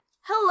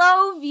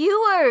Hello,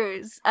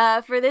 viewers!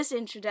 For this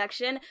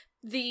introduction,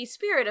 the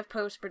spirit of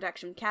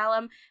post-production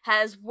Callum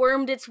has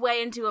wormed its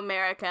way into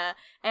America,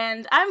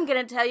 and I'm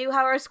gonna tell you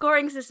how our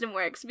scoring system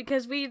works,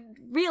 because we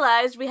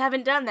realized we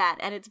haven't done that,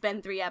 and it's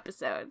been 3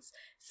 episodes.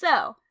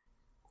 So,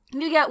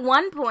 you get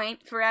 1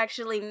 point for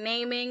actually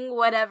naming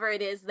whatever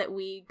it is that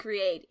we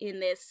create in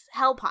this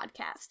Hell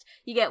podcast.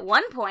 You get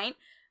 1 point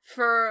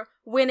for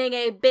winning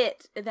a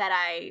bit that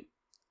I,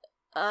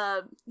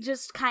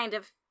 just kind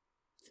of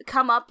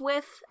come up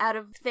with out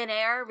of thin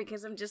air,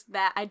 because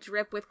I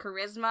drip with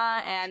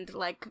charisma and,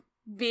 like,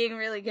 being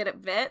really good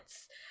at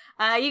bits.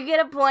 You get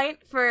a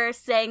point for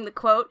saying the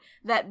quote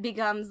that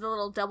becomes the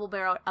little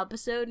double-barrel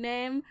episode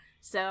name,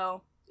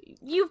 so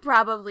you've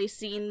probably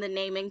seen the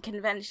naming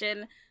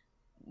convention.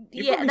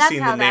 You've probably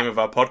seen the name of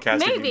our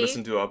podcast if you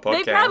listen to our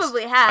podcast. They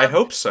probably have. I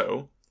hope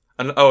so.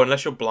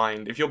 Unless you're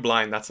blind. If you're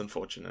blind, that's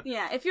unfortunate.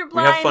 Yeah, if you're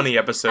blind, we have funny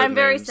episode names. I'm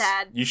very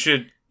sad. You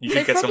should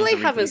they get someone to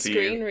read probably have a them to you.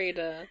 screen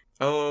reader.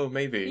 Oh,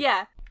 maybe.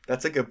 Yeah.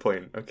 That's a good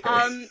point.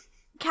 Okay.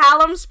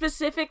 Callum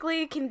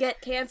specifically can get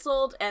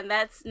canceled, and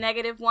that's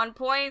 -1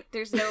 point.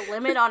 There's no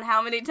limit on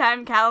how many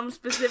times Callum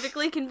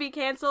specifically can be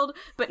canceled,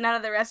 but none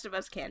of the rest of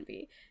us can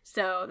be.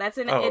 So that's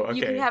okay.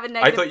 You can have a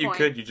negative I thought you point.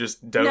 could, you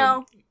just don't.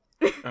 No.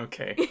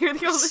 Okay.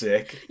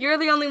 Sick. You're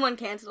the only one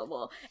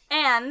cancelable.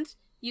 And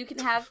you can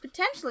have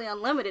potentially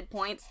unlimited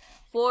points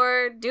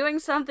for doing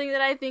something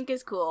that I think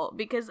is cool,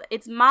 because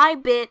it's my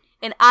bit,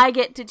 and I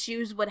get to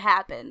choose what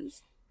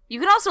happens. You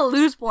can also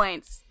lose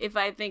points if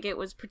I think it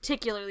was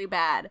particularly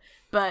bad,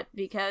 but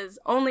because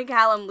only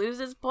Callum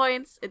loses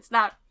points, it's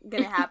not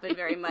gonna happen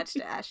very much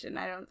to Ashton,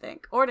 I don't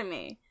think. Or to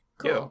me.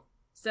 Cool. Yo.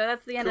 So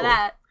that's the end of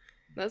that.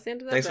 That's the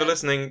end of that. Thanks for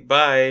listening.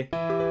 Bye.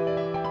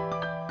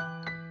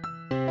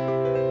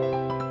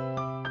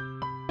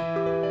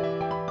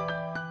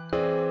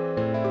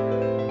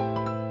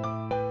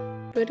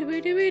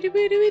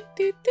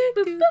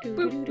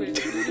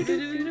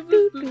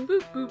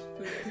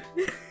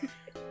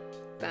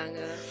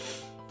 Banger.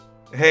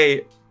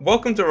 Hey,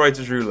 welcome to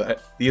Writer's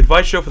Roulette, the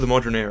advice show for the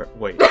modern era.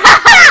 Wait.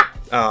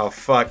 Oh,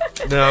 fuck.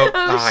 No.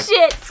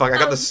 Shit. Fuck, I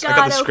got the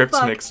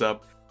scripts mixed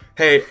up.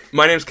 Hey,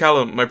 my name's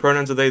Callum, my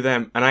pronouns are they,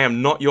 them, and I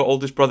am not your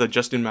oldest brother,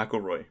 Justin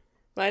McElroy.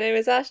 My name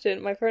is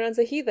Ashton, my pronouns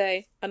are he,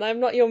 they, and I'm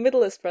not your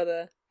middleest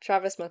brother,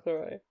 Travis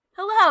McElroy.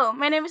 Hello,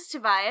 my name is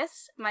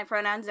Tobias. My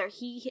pronouns are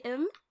he,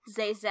 him,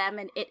 they, them,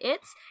 and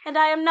its, and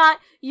I am not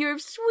your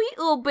sweet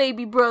little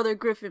baby brother,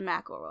 Griffin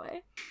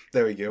McElroy.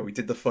 There we go, we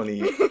did the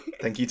funny.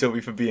 Thank you,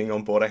 Toby, for being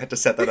on board. I had to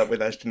set that up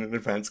with Ashton in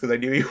advance because I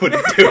knew he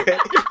wouldn't do it.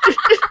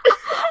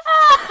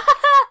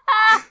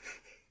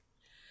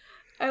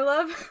 I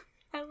love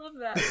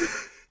that.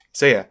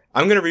 So yeah,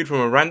 I'm going to read from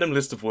a random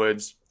list of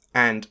words,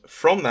 and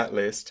from that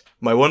list,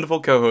 my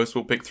wonderful co-host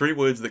will pick 3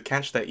 words that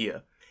catch their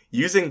ear.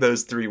 Using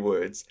those 3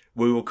 words,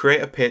 we will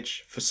create a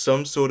pitch for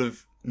some sort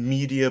of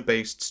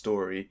media-based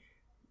story.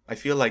 I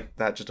feel like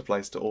that just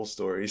applies to all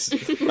stories.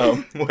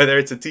 Whether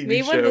it's a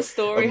TV show, when the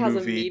story has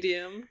movie. a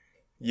medium.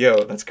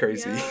 Yo, that's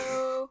crazy.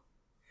 Yo.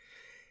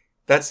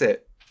 That's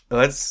it.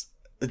 Let's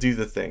do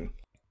the thing.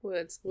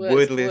 Words.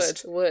 Word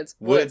list. Words.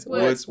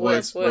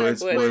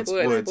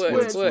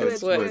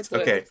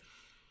 Okay.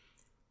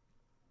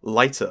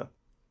 Lighter.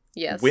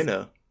 Yes.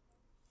 Winner.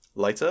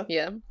 Lighter?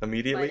 Yeah.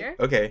 Immediately? Lighter?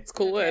 Okay. It's a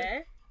cool word.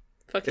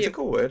 Fuck It's you. a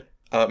cool word.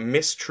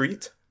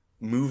 Mistreat.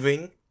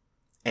 Moving.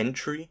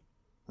 Entry.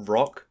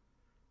 Rock.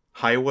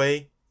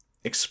 Highway.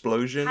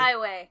 Explosion.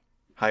 Highway.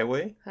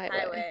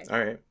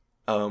 Alright.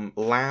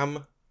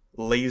 Lamb.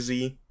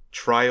 Lazy.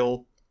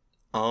 Trial.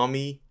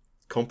 Army.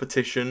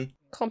 Competition.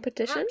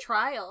 Competition?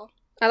 Trial.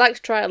 I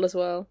liked trial as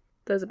well.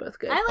 Those are both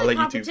good. I I'll like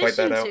let you two fight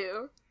that out. competition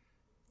too.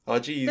 Oh,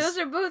 geez. Those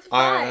are both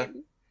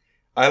fine.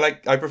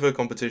 I prefer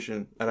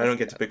competition, and I don't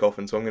get to pick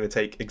often, so I'm going to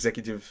take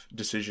executive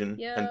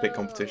decision and pick Yo.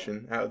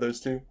 competition out of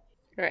those 2.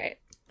 Right.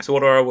 So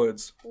what are our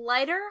words?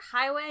 Lighter,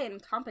 highway, and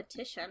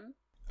competition.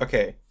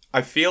 Okay,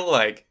 I feel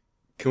like,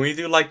 can we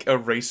do like a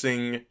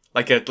racing,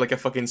 like a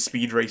fucking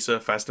Speed Racer,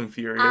 Fast and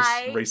Furious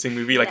racing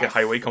movie, like a yes.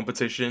 highway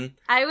competition?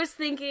 I was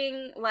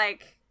thinking,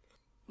 like,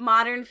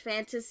 modern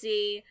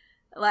fantasy,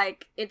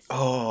 like, it's...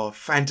 Oh,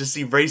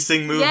 fantasy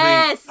racing movie!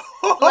 Yes!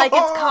 Like,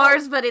 it's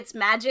cars, but it's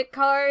magic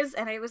cars,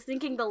 and I was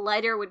thinking the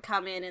lighter would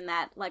come in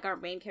that, like, our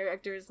main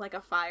character is, like,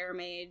 a fire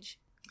mage.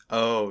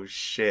 Oh,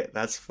 shit,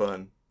 that's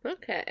fun.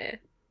 Okay.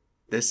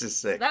 This is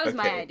sick. So that was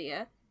my Okay.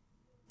 idea.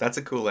 That's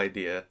a cool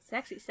idea.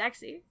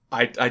 Sexy.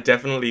 I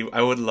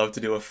would love to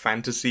do a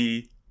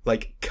fantasy,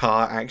 like,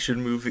 car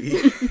action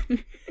movie.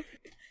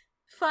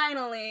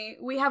 Finally,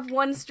 we have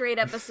 1 straight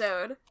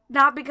episode.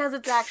 Not because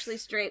it's actually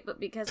straight, but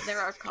because there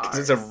are cars. Because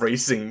it's a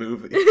racing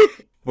movie.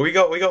 But we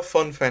got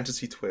fun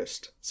fantasy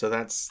twist, so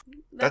that's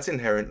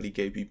inherently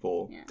gay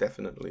people, Yeah.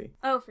 definitely.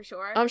 Oh, for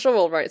sure. I'm sure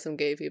we'll write some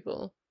gay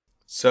people.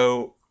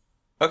 So,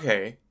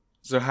 okay.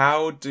 So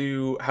how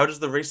does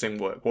the racing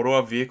work? What do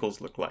our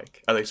vehicles look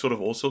like? Are they sort of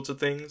all sorts of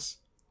things?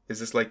 Is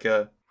this like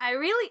a... I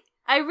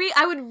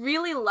would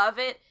really love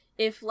it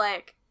if,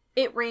 like,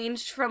 it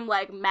ranged from,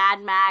 like,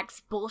 Mad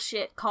Max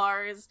bullshit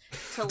cars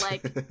to,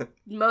 like,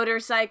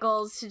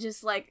 motorcycles to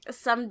just, like,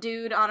 some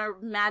dude on a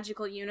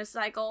magical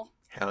unicycle.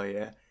 Hell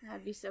yeah.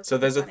 That'd be so So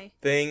there's funny.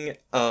 a thing,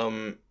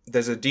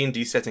 there's a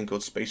D&D setting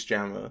called Space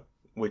Jammer,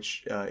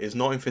 which is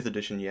not in 5th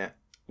edition yet,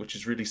 which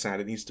is really sad.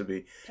 It needs to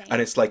be. Pain.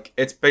 And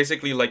it's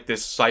basically like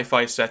this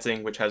sci-fi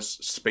setting which has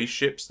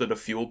spaceships that are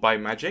fueled by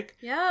magic.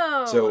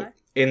 Yo! So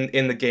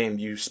in the game,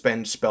 you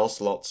spend spell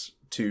slots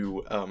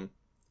to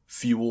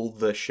fuel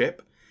the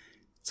ship.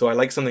 So I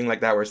like something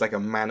like that where it's like a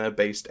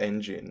mana-based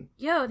engine.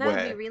 Yo, that would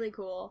where- be really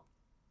cool.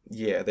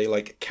 Yeah, they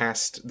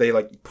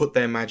put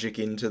their magic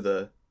into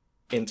the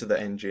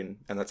engine,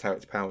 and that's how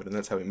it's powered, and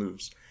that's how it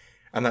moves.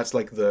 And that's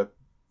like the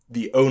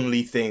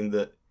only thing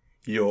that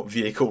your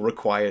vehicle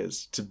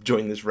requires to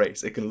join this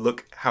race. It can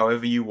look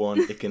however you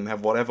want. It can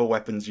have whatever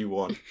weapons you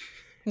want.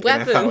 It can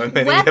have however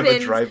many other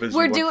drivers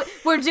We're you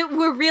want.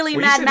 we're really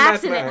Well, you Mad said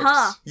Max in Mad it, Max.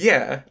 huh?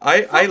 Yeah,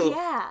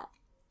 Yeah.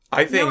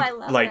 I think I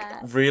love like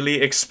that.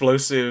 really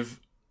explosive,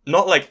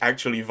 not like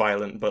actually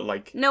violent, but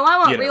like No, I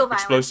want you know, real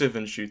violence. explosive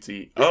and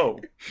shooty. Oh,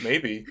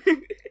 maybe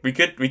we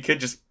could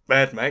just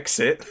Mad Max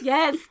it.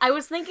 Yes, I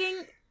was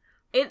thinking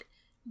it,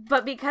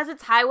 but because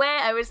it's highway,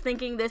 I was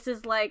thinking this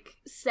is like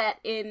set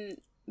in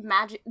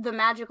the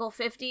magical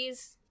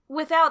 50s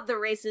without the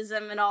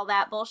racism and all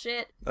that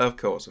bullshit. Of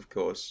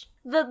course.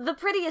 The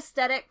pretty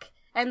aesthetic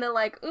and the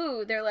like,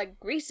 ooh, they're like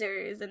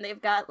greasers and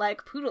they've got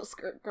like poodle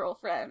skirt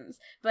girlfriends,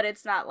 but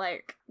it's not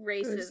like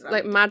racism. It's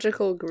like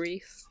magical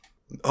grease.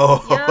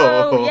 Oh,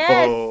 Yo,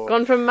 yes!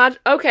 Gone from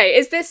Okay,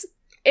 is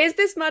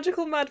this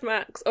magical Mad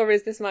Max or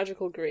is this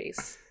magical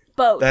Grease?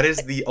 Both. That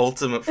is the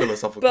ultimate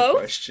philosophical Both?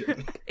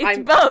 question. It's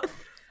both.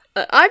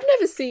 I've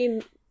never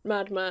seen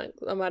Mad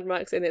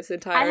Max in its I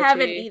entirety.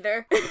 haven't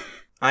either.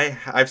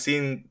 I've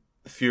seen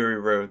Fury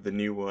Road, the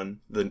new one.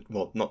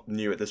 Not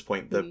new at this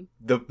point. The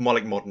more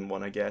like modern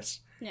one, I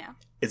guess. Yeah.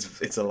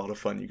 It's a lot of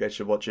fun. You guys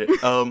should watch it.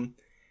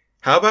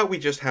 How about we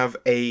just have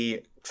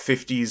a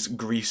 50s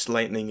Grease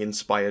Lightning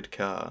inspired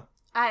car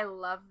I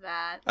love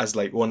that. as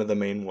like one of the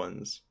main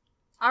ones?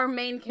 Our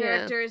main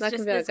character is that just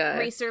can be our this guy.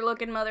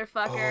 greaser-looking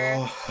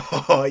motherfucker.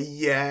 Oh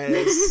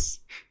yes.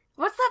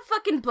 What's that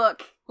fucking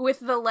book with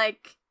the,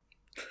 like,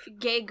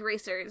 gay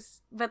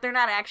greasers? But they're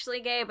not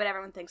actually gay, but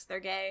everyone thinks they're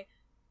gay.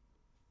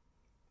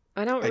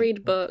 I don't I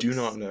read books. do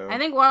not know. I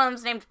think one of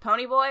them's named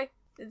Ponyboy.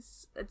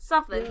 It's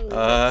something. Ooh,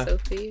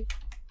 Sophie.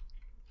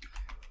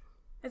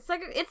 It's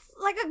like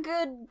a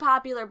good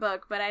popular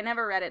book, but I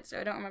never read it, so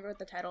I don't remember what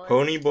the title is.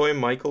 Ponyboy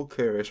Michael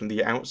Curris from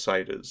The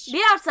Outsiders.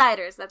 The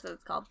Outsiders, that's what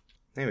it's called.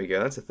 There we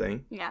go. That's a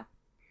thing. Yeah.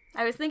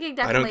 I was thinking I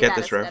definitely don't get that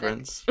this aesthetic.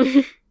 reference.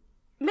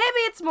 Maybe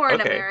it's more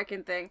an Okay.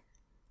 American thing.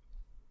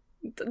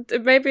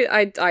 Maybe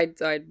I'm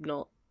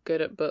not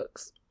good at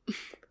books,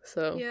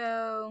 so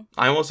Yo.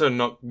 I'm also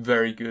not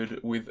very good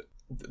with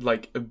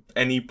like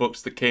any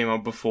books that came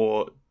out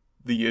before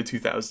the year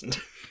 2000.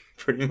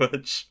 Pretty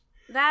much.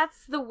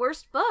 That's the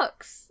worst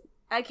books.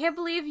 I can't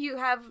believe you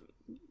have,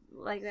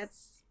 like,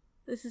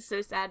 this is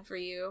so sad for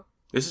you.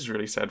 This is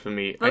really sad for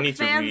me. Book I need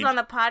to fans read on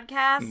the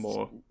podcast,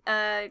 more.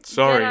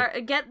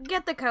 Sorry.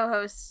 Get the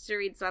co-hosts to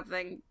read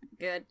something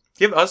good.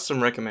 Give us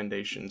some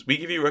recommendations. We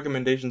give you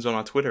recommendations on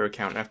our Twitter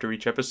account after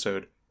each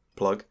episode.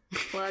 Plug.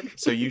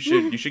 So you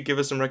should give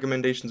us some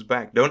recommendations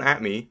back. Don't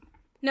at me.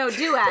 No,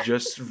 do at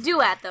Just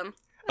do at them.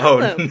 Oh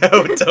them.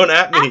 no, don't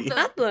at me.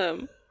 at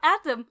them.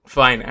 At them.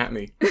 Fine, at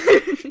me.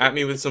 At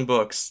me with some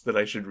books that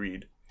I should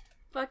read.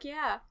 Fuck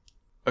yeah.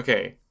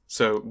 Okay,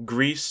 so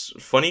Grease,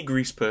 funny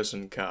Grease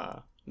person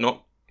car.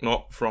 Not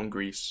from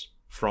Greece,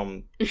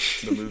 from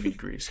the movie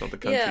Grease, not the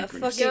country Yeah,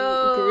 Greece. fucking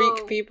Yo.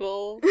 Greek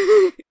people.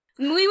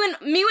 Me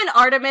when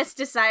Artemis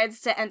decides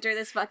to enter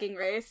this fucking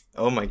race,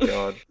 Oh my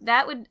god.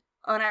 that would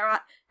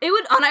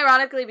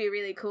unironically be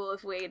really cool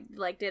if we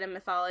like did a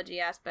mythology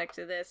aspect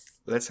to this.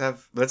 Let's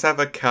have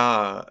a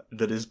car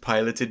that is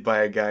piloted by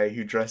a guy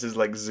who dresses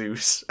like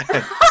Zeus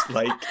and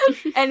like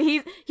And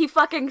he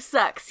fucking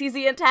sucks. He's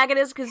the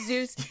antagonist because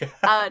Zeus.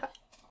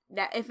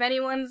 Now, if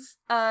anyone's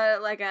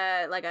like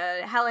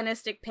a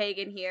Hellenistic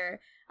pagan here,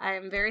 I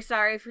am very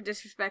sorry for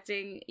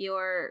disrespecting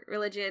your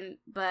religion,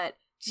 but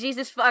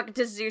Jesus fuck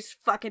does Zeus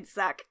fucking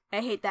suck.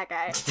 I hate that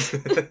guy.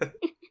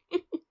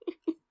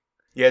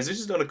 Yeah, Zeus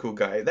is not a cool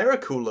guy. There are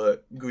cooler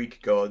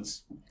Greek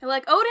gods.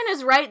 Like Odin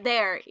is right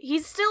there.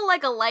 He's still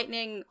like a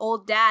lightning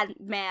old dad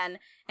man,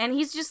 and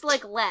he's just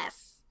like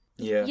less.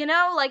 Yeah. You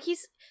know, like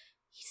he's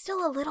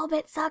still a little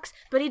bit sucks,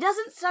 but he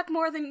doesn't suck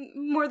more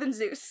than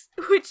Zeus,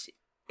 which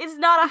is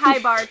not a high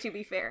bar to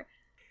be fair.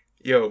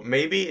 Yo,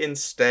 maybe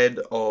instead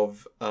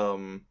of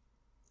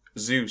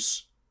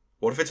Zeus,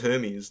 what if it's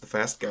Hermes, the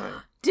fast guy?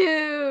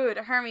 Dude,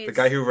 Hermes. The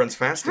guy who runs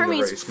fast in the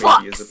Hermes race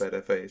fucks. maybe is a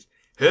better face.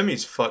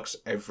 Hermes fucks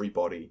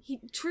everybody. He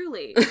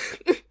truly.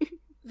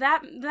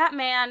 that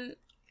man,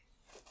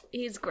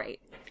 he's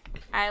great.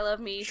 I love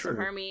me some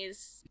True.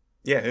 Hermes.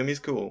 Yeah, Hermes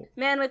cool.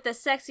 Man with the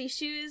sexy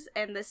shoes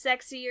and the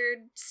sexier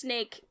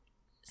snake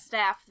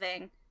staff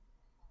thing.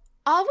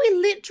 Are we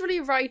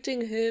literally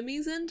writing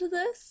Hermes into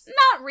this?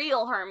 Not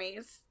real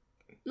Hermes.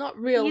 Not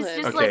real He's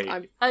Hermes. just Okay.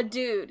 like a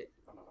dude.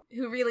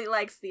 who really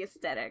likes the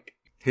aesthetic.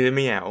 Hear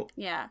me out.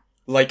 Yeah.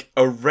 Like,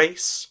 a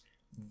race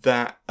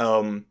that,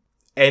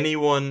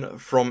 anyone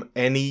from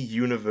any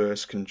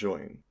universe can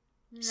join.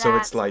 So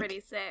it's like... pretty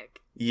sick.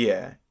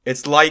 Yeah.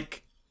 It's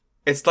like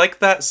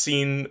that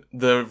scene,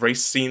 the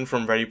race scene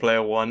from Ready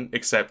Player One,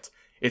 except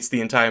it's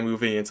the entire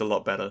movie and it's a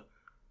lot better.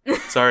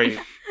 Sorry.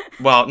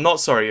 Well, not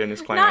sorry,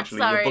 Ernest Cline, Not actually.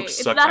 sorry. The book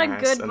It's sucked not a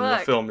ass, good and book.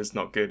 the film is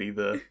not good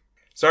either.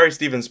 Sorry,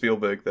 Steven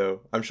Spielberg,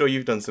 though. I'm sure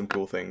you've done some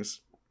cool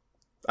things.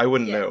 I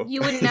wouldn't know.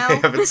 You wouldn't know? I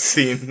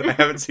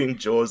haven't seen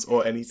Jaws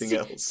or anything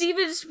else.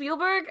 Steven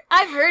Spielberg?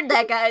 I've heard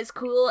that guy's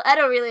cool. I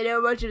don't really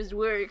know much of his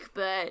work,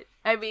 but,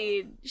 I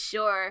mean,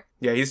 sure.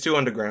 Yeah, he's too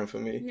underground for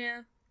me.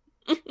 Yeah.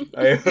 You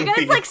You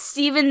guys like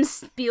Steven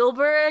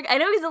Spielberg? I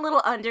know he's a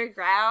little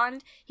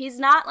underground. He's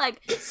not, like,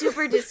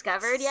 super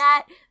discovered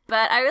yet,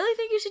 but I really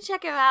think you should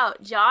check him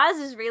out. Jaws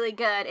is really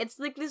good. It's,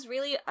 like, this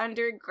really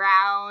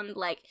underground,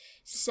 like,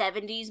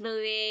 70s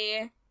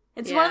movie.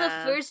 It's one of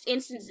the first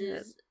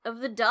instances of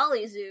the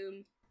dolly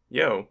zoom.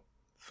 Yo,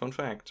 fun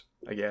fact,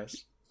 I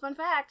guess. Fun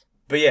fact.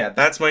 But yeah,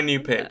 that's my new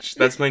pitch.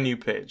 That's my new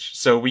pitch.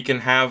 So we can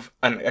have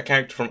a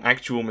character from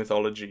actual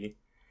mythology,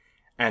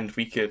 and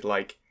we could,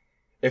 like,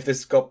 if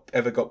this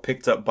ever got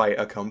picked up by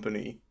a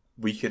company,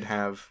 we could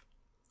have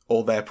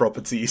all their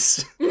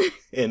properties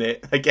in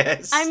it, I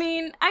guess. I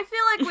mean, I feel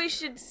like we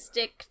should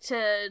stick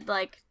to,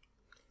 like,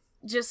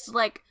 just,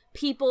 like,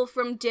 people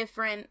from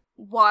different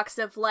walks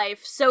of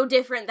life, so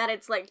different that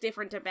it's, like,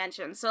 different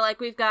dimensions. So,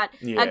 like, we've got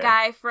a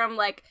guy from,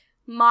 like,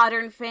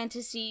 modern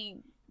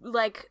fantasy,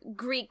 like,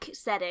 Greek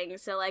setting,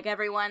 so, like,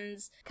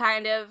 everyone's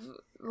kind of,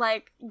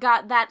 like,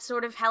 got that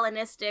sort of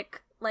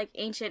Hellenistic, like,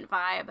 ancient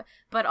vibe,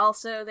 but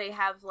also they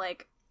have,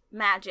 like,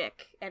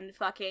 magic and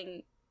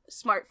fucking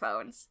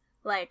smartphones.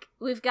 Like,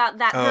 we've got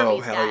that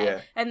Hermes guy.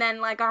 Yeah. And then,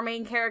 like, our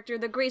main character,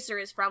 the Greaser,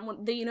 is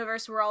from the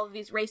universe where all of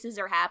these races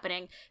are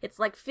happening. It's,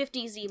 like,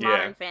 50s-y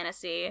modern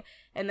fantasy.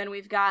 And then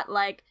we've got,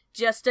 like,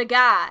 just a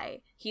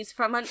guy. He's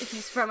from a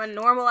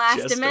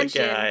normal-ass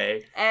dimension. Just a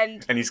guy.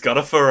 And he's got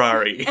a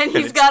Ferrari. And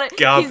he's got a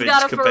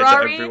compared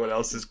Ferrari to everyone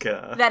else's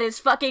car. that is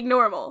fucking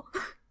normal.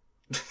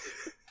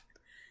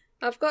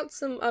 I've got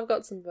some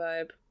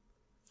vibe.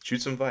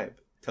 Shoot some vibe.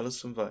 Tell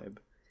us some vibe.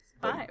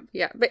 Vibe.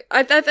 Yeah, but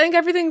I think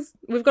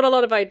we've got a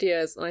lot of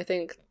ideas, and I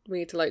think we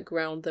need to, like,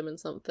 ground them in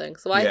something.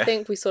 So I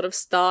think we sort of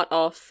start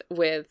off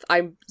with,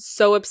 I'm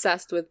so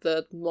obsessed with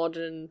the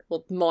modern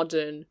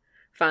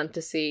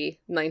fantasy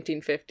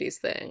 1950s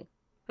thing.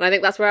 And I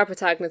think that's where our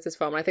protagonist is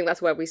from, and I think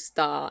that's where we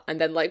start. And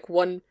then, like,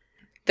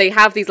 they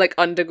have these, like,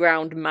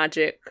 underground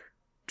magic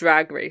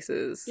drag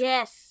races.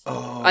 Yes.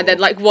 Oh, and then,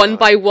 like, one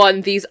by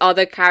one, these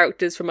other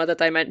characters from other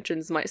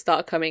dimensions might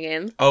start coming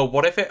in. Oh,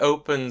 what if it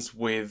opens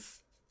with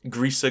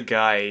Greaser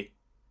Guy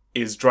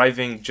is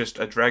driving just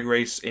a drag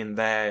race in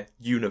their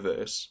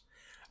universe,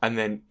 and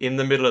then in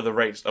the middle of the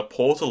race, a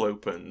portal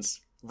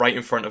opens right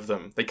in front of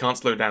them. They can't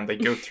slow down, they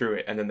go through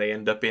it, and then they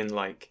end up in,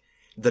 like,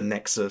 the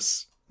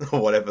Nexus, or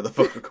whatever the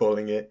fuck we're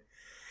calling it.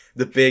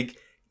 The big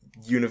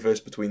universe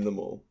between them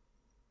all.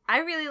 I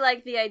really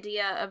like the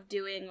idea of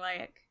doing,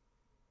 like,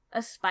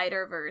 a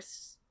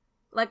Spider-Verse.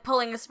 Like,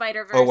 pulling a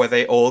Spider-Verse. Oh, where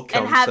they all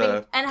come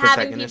and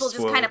having people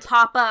just kind of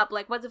pop up,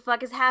 like, what the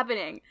fuck is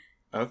happening?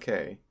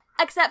 Okay.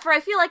 Except for, I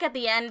feel like at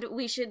the end,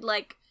 we should,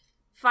 like,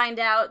 find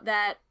out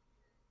that,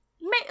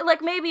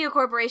 maybe a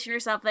corporation or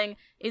something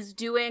is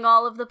doing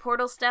all of the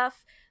portal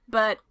stuff,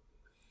 but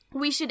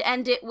we should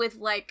end it with,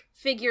 like,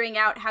 figuring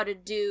out how to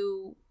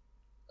do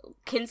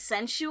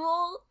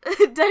consensual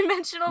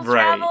dimensional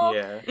travel,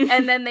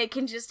 and then they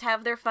can just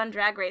have their fun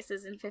drag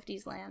races in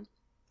 50s land.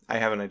 I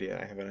have an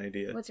idea.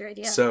 What's your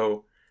idea?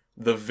 So,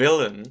 the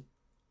villain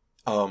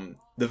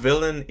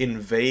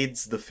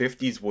invades the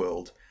 50s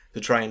world to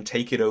try and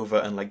take it over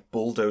and, like,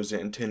 bulldoze it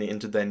and turn it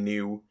into their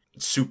new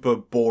super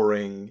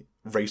boring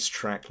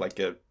racetrack, like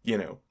a,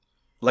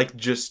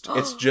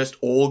 it's just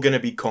all gonna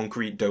be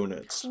concrete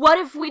donuts. What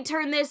if we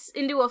turn this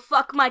into a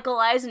fuck Michael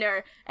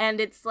Eisner,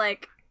 and it's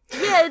like,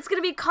 yeah, it's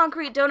gonna be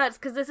concrete donuts,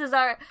 because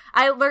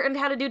I learned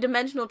how to do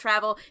dimensional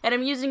travel, and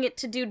I'm using it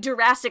to do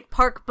Jurassic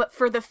Park, but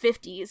for the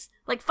 50s.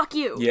 Like, fuck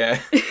you.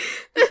 Yeah.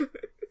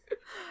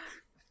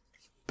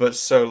 But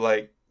so,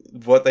 like,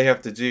 what they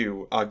have to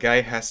do, our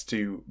guy has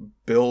to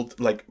build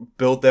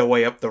their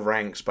way up the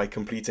ranks by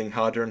completing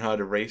harder and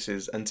harder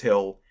races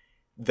until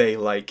they,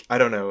 like, I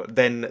don't know,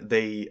 then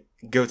they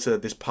go to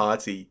this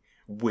party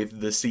with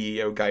the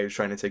CEO guy who's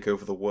trying to take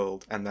over the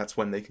world, and that's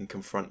when they can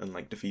confront and,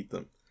 like, defeat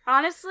them.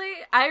 Honestly,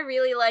 I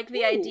really like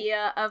the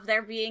idea of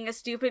there being a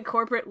stupid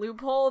corporate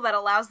loophole that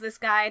allows this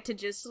guy to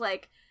just,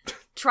 like,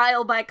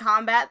 trial by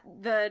combat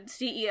the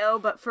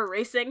CEO, but for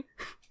racing.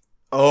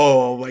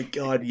 Oh my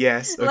god,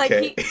 yes,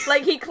 okay.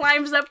 He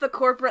climbs up the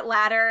corporate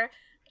ladder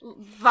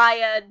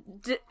via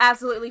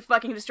absolutely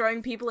fucking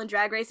destroying people in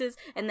drag races,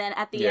 and then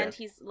at the end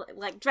he's,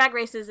 like, drag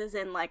races is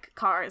in, like,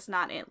 cars,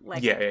 not in,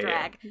 like,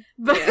 drag. Yeah.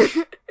 But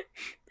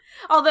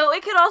although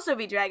it could also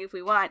be drag if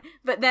we want,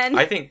 but then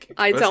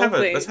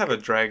let's have a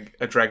drag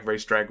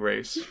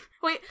race.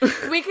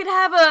 We could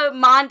have a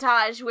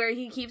montage where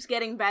he keeps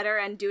getting better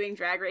and doing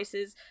drag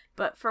races,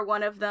 but for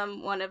one of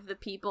the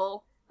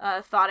people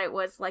thought it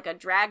was like a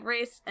drag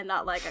race and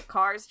not like a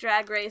Cars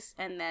drag race,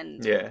 and then...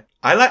 Yeah.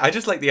 I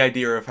just like the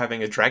idea of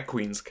having a drag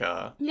queen's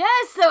car.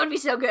 Yes, that would be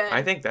so good!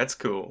 I think that's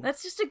cool.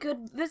 That's just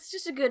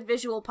a good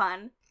visual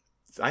pun.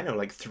 I know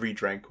like 3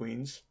 drag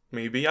queens,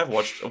 maybe. I've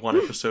watched one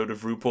episode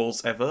of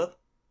RuPaul's Ever.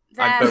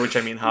 By which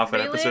I mean half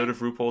an episode of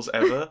RuPaul's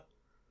Ever.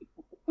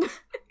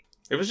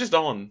 It was just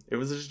on,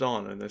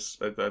 and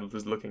I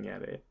was looking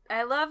at it.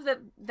 I love that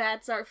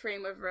that's our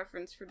frame of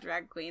reference for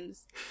drag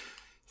queens.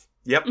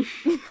 Yep.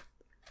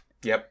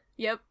 Yep.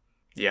 Yep.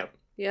 Yep.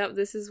 Yep,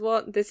 this is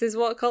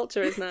what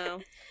culture is now.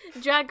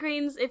 Drag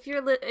queens, if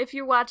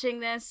you're watching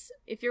this,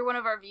 if you're one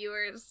of our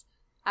viewers,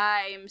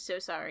 I'm so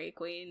sorry,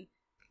 queen.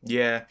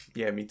 Yeah,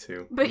 me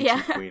too. But me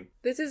yeah. too, queen.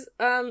 This is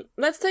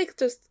let's take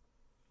just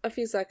a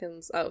few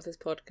seconds out of this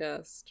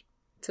podcast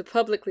to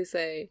publicly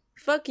say,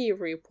 fuck you,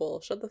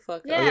 RuPaul. Shut the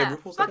fuck Yeah, up. Oh yeah,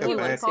 RuPaul's like fuck you,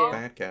 a RuPaul.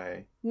 bad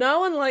guy. No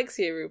one likes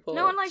you, RuPaul.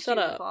 No one likes Shut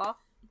you, up. RuPaul.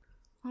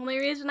 Only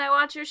reason I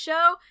watch your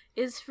show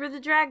is for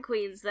the drag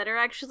queens that are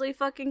actually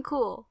fucking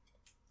cool.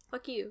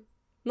 Fuck you.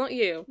 Not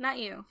you. Not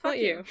you. Fuck Not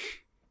you.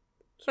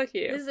 Fuck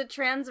you. This is a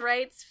trans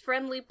rights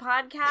friendly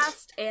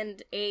podcast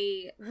and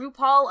a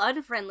RuPaul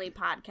unfriendly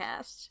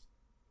podcast.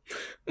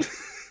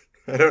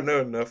 I don't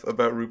know enough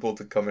about RuPaul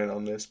to comment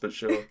on this, but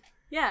sure.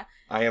 Yeah.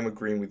 I am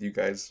agreeing with you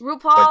guys by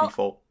RuPaul,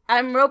 default.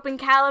 I'm roping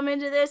Callum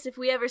into this. If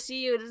we ever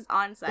see you, it is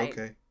on site.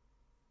 Okay.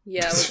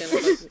 Yeah,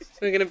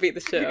 we're gonna beat the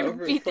shit out We're of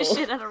gonna beat the RuPaul.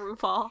 shit out of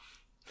RuPaul.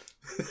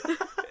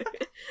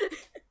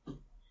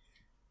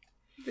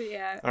 But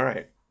yeah.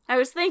 Alright. I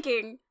was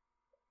thinking,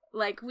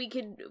 like, we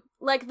could,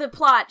 like, the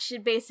plot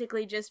should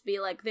basically just be,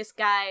 like, this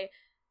guy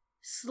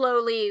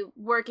slowly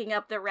working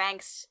up the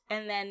ranks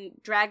and then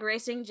drag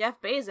racing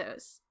Jeff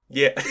Bezos.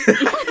 Yeah.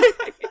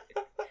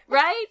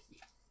 Right?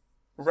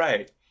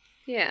 Right.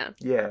 Yeah.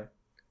 Yeah.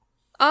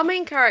 Our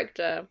main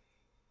character,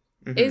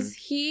 Mhm. is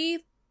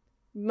he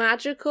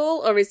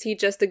magical, or is he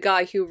just a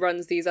guy who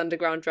runs these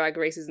underground drag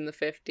races in the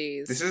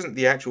 50s? This isn't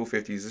the actual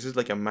 50s, this is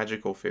like a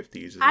magical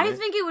 50s, isn't I it?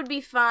 think it would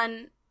be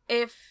fun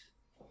if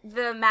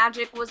the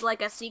magic was,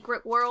 like, a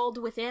secret world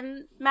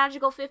within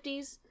magical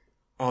 50s.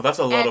 Oh, that's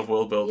a lot And- of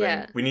world building.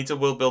 yeah. We need to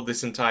world build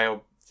this entire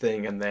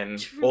thing and then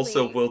Truly.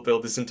 also world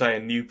build this entire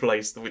new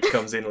place which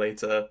comes in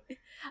later.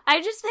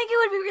 I just think it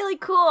would be really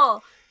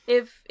cool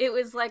if it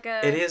was, like, a...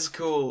 It is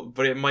cool,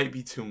 but it might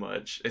be too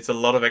much. It's a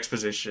lot of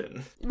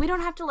exposition. We don't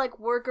have to, like,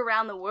 work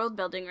around the world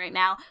building right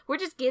now. We're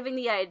just giving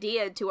the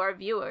idea to our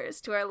viewers,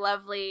 to our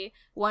lovely,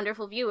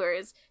 wonderful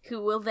viewers, who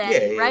will then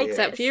Yeah, write yeah.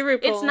 Except this. for you, RuPaul.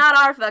 It's not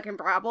our fucking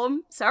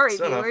problem. Sorry, It's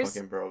not our viewers.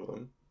 fucking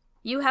problem.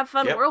 You have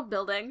fun Yep. world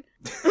building.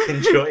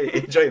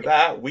 enjoy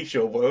that. We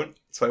sure won't.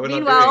 That's why we're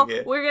Meanwhile, not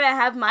doing we're gonna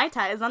have Mai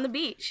Tais on the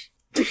beach.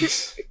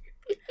 it.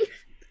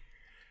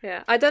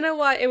 Yeah, I don't know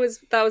why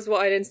that was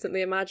what I'd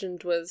instantly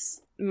imagined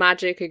was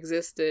magic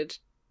existed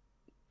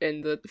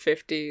in the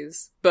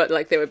 50s, but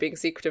like they were being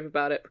secretive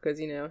about it because,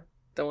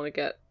 don't want to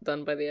get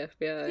done by the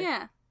FBI.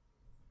 Yeah.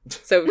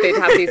 So they'd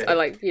have these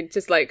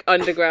just like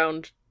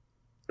underground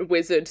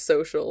wizard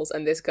socials,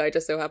 and this guy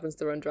just so happens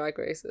to run drag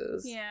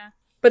races. Yeah.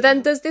 But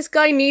then does this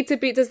guy need to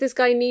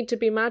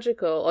be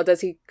magical, or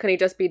can he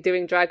just be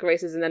doing drag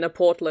races and then a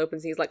portal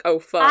opens and he's like, oh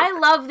fuck. I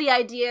love the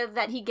idea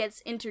that he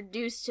gets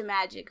introduced to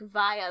magic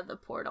via the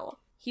portal.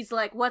 He's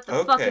like, what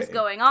the fuck is Okay.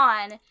 going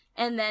on?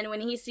 And then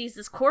when he sees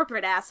this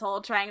corporate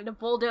asshole trying to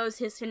bulldoze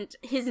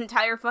his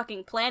entire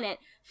fucking planet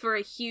for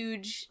a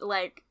huge,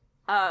 like,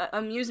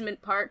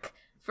 amusement park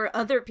for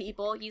other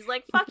people, he's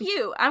like, fuck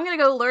you, I'm gonna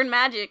go learn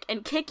magic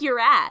and kick your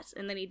ass.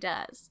 And then he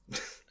does.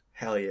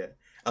 Hell yeah.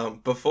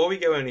 Before we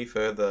go any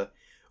further,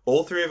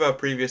 all 3 of our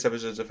previous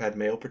episodes have had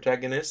male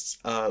protagonists.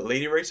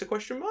 Lady Racer ?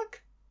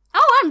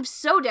 Oh, I'm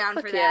so down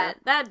Fuck for yeah. that.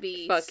 That'd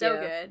be Fuck so yeah.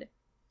 good.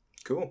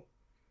 Cool.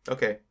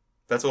 Okay.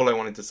 That's all I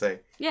wanted to say.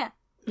 Yeah.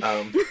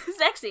 Um,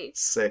 Sexy.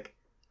 sick.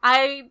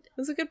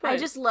 That's a good point. I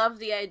just love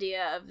the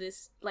idea of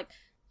this, like,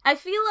 I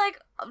feel like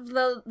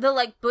the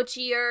like,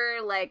 butchier,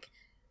 like,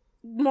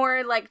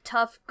 more, like,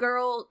 tough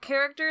girl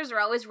characters are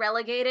always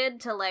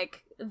relegated to,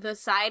 like, the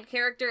side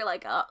character,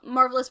 like,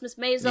 Marvelous Miss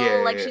Maisel,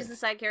 Yeah, like, yeah. she's the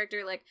side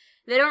character, like,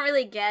 they don't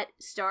really get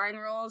starring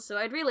roles, so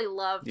I'd really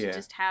love to Yeah.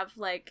 just have,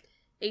 like,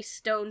 a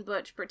stone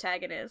butch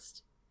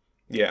protagonist.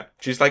 Yeah.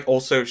 She's like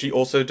she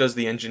also does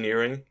the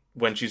engineering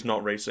when she's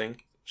not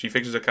racing. She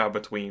fixes a car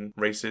between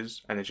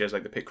races, and then she has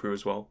like the pit crew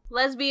as well.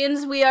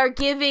 Lesbians, we are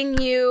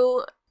giving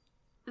you,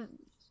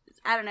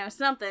 I don't know,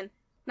 something.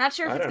 Not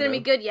sure if I it's don't gonna be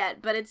know. good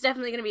yet, but it's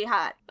definitely gonna be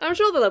hot. I'm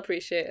sure they'll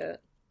appreciate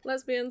it.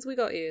 Lesbians, we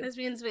got you.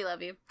 Lesbians, we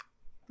love you.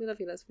 We love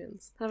you,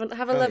 lesbians. Have a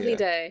Hell lovely yeah.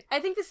 day. I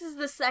think this is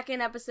the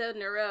second episode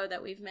in a row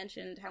that we've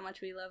mentioned how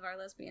much we love our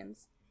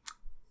lesbians.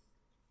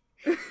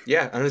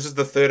 Yeah, and this is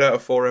the 3rd out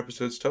of 4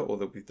 episodes total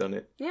that we've done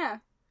it. Yeah.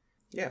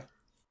 Yeah.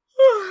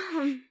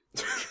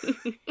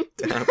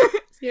 Damn.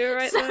 You're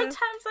right there. Sometimes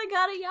I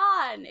gotta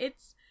yawn.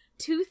 It's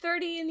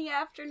 2:30 in the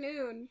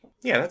afternoon.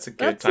 Yeah, that's a good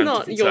That's time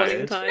not to be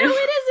yawning tired. time. No,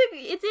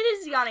 it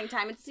is yawning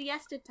time. It's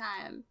siesta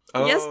time.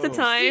 Oh. Yes, the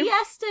time.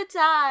 Siesta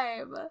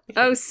time.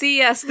 Oh,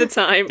 siesta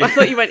time. I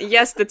thought you meant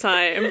yes, the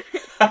time.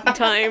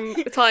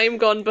 Time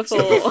gone So before.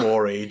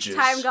 before ages.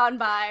 Time gone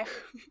by.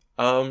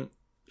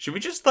 Should we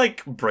just,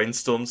 like,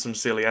 brainstorm some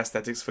silly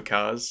aesthetics for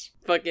cars?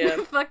 Fuck yeah.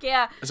 Fuck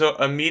yeah. So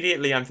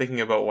immediately I'm thinking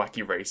about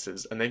wacky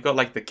races, and they've got,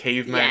 like, the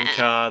caveman Yeah.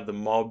 car, the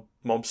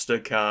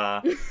mobster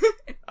car,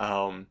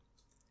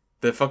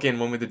 the fucking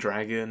one with the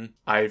dragon.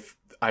 I've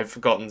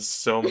forgotten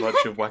so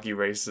much of wacky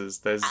races.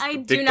 There's I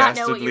Dick do not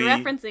know what you're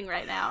Dastardly. referencing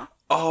right now.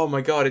 Oh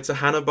my god, it's a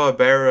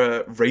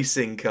Hanna-Barbera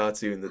racing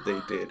cartoon that they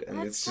did, and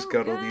That's it's just so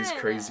got all these good.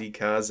 crazy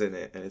cars in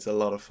it, and it's a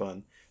lot of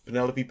fun.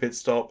 Penelope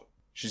Pitstop,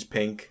 she's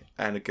pink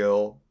and a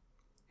girl.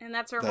 And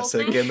that's her That's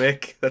whole her thing.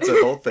 gimmick. That's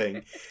her whole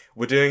thing.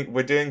 We're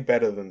doing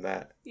better than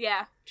that.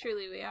 Yeah,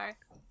 truly we are.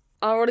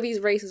 Are all of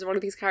these races, all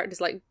of these characters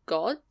like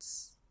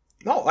gods?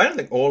 No, I don't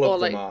think all Or of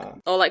them like, are.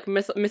 or like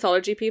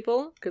mythology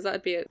people? Because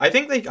that'd be it. I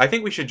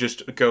think we should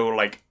just go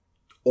like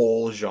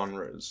all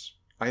genres.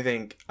 I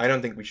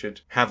don't think we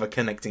should have a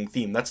connecting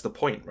theme. That's the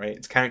point, right?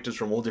 It's characters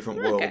from all different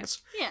Okay.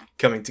 worlds Yeah.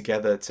 coming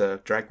together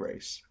to drag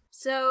race.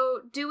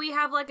 So, do we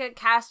have like a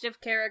cast of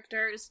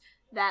characters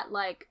that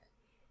like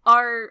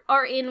are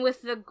in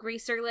with the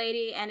greaser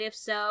lady, and if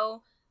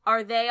so,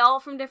 are they all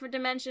from different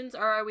dimensions,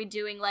 or are we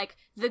doing like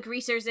the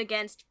greasers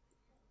against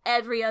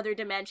every other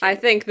dimension? I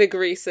think the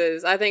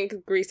Greasers. I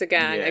think Greaser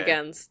Gang Yeah.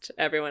 against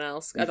everyone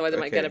else. Otherwise, it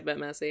might get a Okay. bit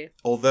messy.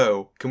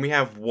 Although, can we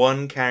have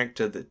one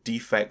character that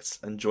defects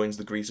and joins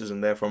the greasers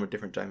and they're from a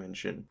different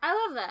dimension? I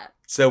love that.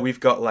 So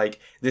we've got like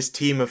this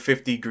team of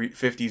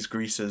 50s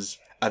greasers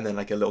and then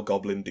like a little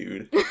goblin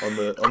dude on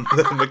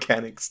the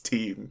mechanics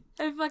team.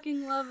 I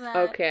fucking love that.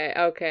 Okay,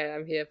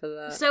 I'm here for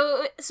that.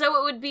 So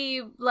it would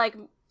be like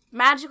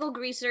magical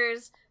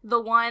greasers, the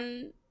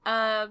one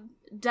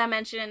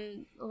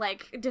dimension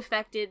like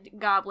defected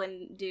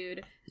goblin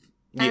dude,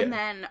 and Yeah.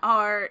 then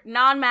our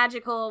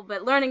non-magical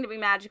but learning to be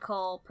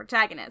magical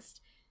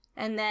protagonist,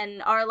 and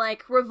then our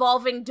like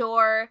revolving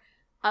door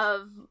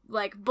of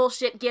like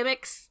bullshit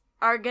gimmicks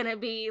are gonna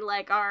be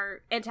like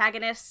our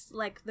antagonists,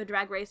 like the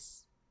drag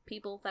race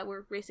people that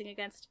we're racing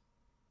against.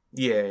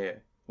 Yeah.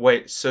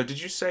 Wait, so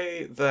did you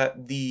say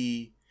that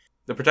the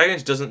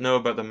protagonist doesn't know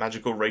about the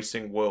magical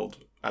racing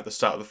world at the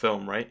start of the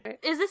film, right?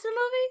 Is this a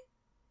movie?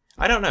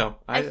 I don't know.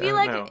 I feel don't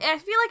like know.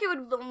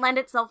 it would lend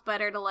itself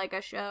better to like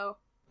a show.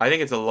 I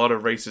think it's a lot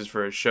of races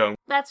for a show.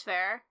 That's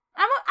fair.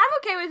 I'm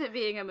okay with it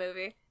being a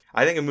movie.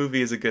 I think a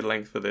movie is a good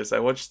length for this. I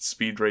watched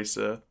Speed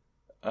Racer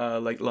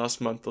like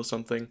last month or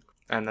something,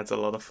 and that's a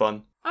lot of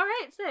fun. All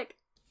right, sick.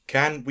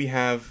 Can we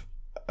have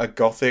a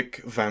gothic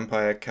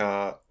vampire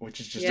car, which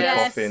is just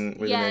Yes. a coffin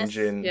with an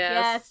engine,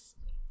 Yes.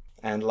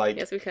 and like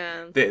Yes, we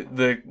can.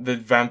 the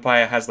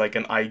vampire has like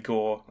an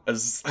Igor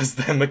as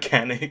their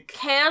mechanic.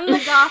 Can the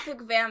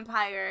gothic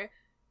vampire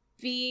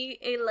be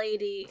a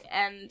lady,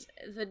 and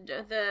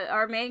the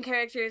our main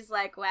character is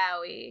like,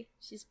 wowie,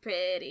 she's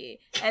pretty,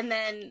 and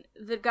then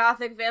the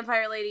gothic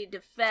vampire lady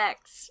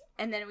defects,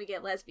 and then we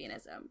get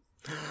lesbianism.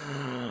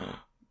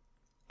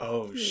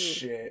 Oh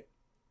shit!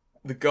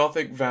 The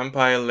gothic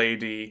vampire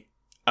lady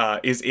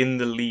is in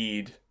the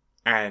lead,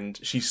 and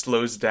she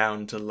slows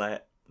down to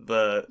let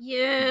the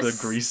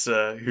Yes.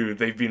 greaser who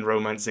they've been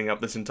romancing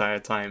up this entire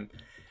time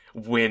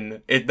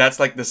win. That's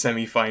like the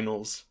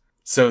semi-finals,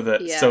 so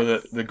that Yes.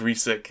 the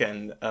greaser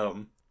can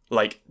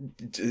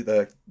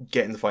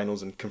get in the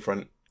finals and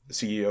confront the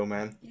CEO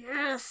man.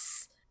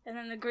 Yes. And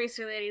then the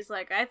greaser lady's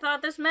like, I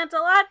thought this meant a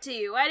lot to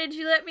you. Why did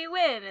you let me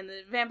win? And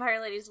the vampire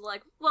lady's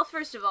like, well,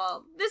 first of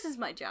all, this is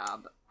my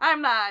job.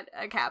 I'm not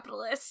a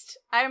capitalist.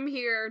 I'm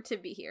here to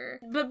be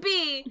here. But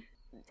B,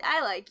 I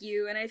like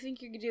you, and I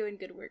think you're doing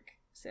good work.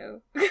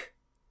 So.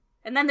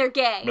 And then they're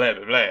gay. Blah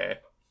blah blah.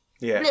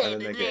 Yeah, Blah, and then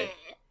they're gay.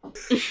 blah.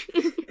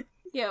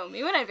 Yo,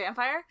 me when I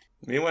vampire?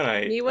 Me when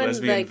they're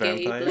lesbian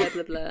gay, vampire. blah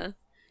blah blah.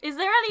 Is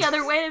there any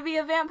other way to be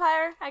a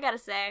vampire? I gotta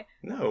say.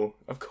 No,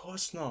 of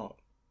course not.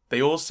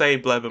 They all say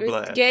blah blah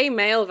blah. Gay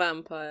male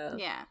vampire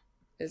Yeah.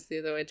 is the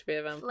other way to be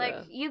a vampire. Like,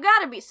 you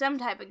gotta be some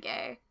type of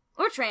gay.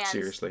 Or trans.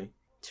 Seriously.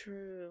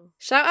 True.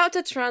 Shout out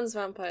to trans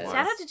vampires.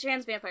 Shout out to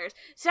trans vampires.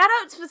 Shout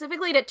out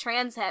specifically to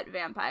trans het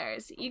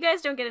vampires. You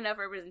guys don't get enough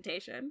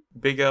representation.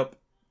 Big up.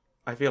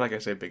 I feel like I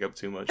say big up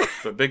too much,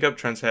 but big up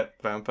trans het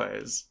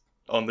vampires.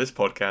 On this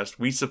podcast,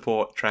 we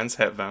support trans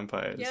het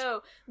vampires.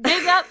 Yo,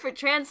 big up for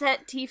trans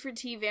het T for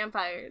T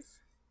vampires.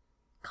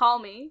 Call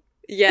me.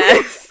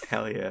 Yes,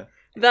 Hell yeah.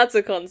 that's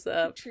a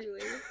concept.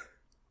 Truly.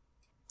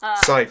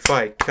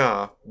 Sci-fi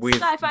car with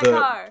Sci-fi the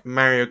car.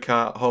 Mario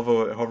Kart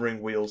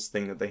hovering wheels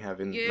thing that they have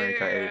in Mario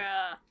Kart 8.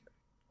 Yeah.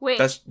 Wait.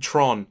 That's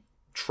Tron.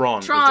 Tron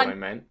is Tron. what I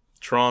meant.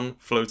 Tron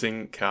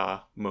floating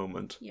car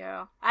moment.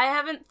 Yeah. I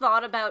haven't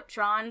thought about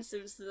Tron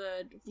since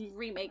the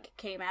remake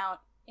came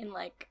out in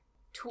like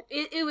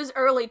it was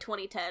early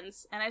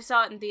 2010s, and I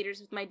saw it in theaters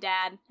with my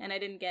dad, and I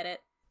didn't get it.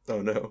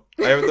 Oh no.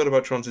 I haven't thought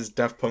about Tron since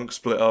Daft Punk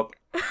split up.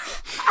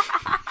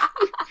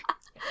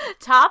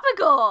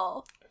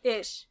 Topical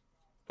ish.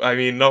 I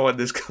mean, not when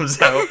this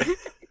comes out.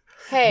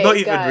 Hey, not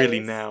even guys. really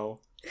now.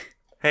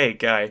 Hey,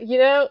 guy.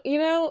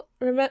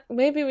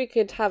 Maybe we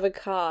could have a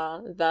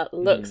car that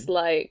looks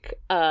like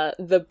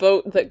the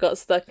boat that got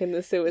stuck in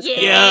the Suez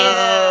Canal.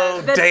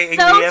 Yo, That's dating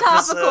so the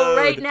topical episode.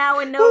 right now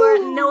and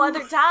no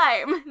other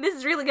time. This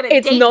is really gonna.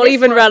 It's date not this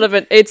even one.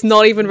 relevant. It's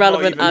not even Not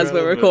relevant even as we're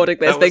relevant. recording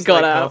this. That They was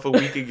got like out. half a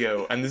week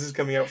ago, and this is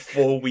coming out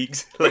 4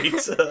 weeks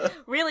later.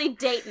 Really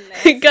dating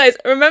this. Guys,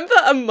 remember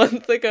a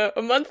month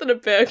and a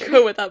bit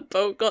ago when that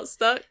boat got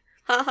stuck?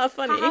 Haha,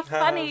 funny. Haha.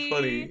 Funny.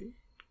 Funny.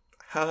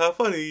 Haha,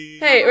 funny.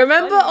 Hey,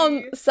 remember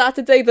funny. on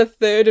Saturday the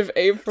 3rd of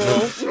April,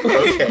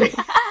 Okay.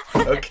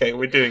 Okay,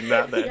 we're doing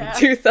that then. Yeah.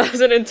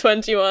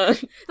 2021?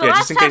 The Yeah, last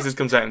just in time- case this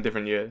comes out in a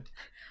different year.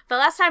 The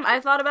last time I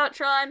thought about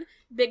Tron,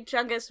 Big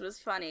Chungus was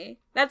funny.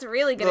 That's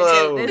really gonna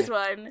Whoa. date this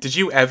one. Did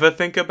you ever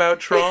think about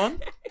Tron?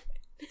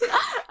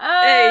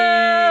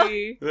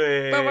 Hey!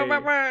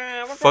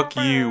 Hey. Fuck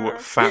you,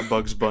 Fat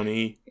Bugs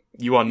Bunny.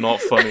 You are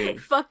not funny.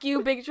 Fuck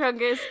you, Big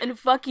Chungus, and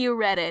fuck you,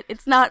 Reddit.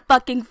 It's not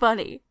fucking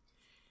funny.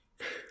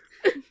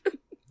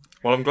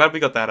 Well, I'm glad we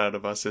got that out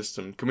of our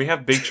system. Can we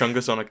have Big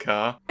Chungus on a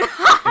car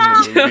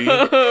in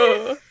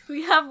the movie?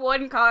 We have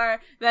one car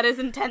that is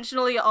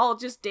intentionally all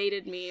just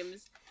dated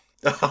memes.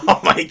 Oh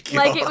my god.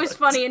 Like, it was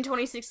funny in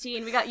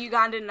 2016. We got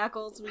Ugandan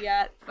Knuckles. We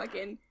got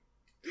fucking...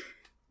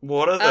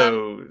 What are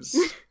those?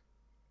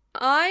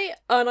 I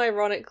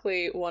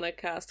unironically want to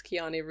cast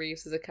Keanu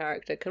Reeves as a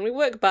character. Can we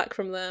work back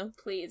from there?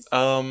 Please.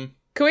 Can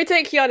we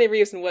take Keanu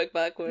Reeves and work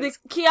backwards?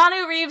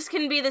 Keanu Reeves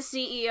can be the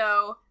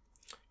CEO,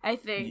 I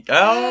think.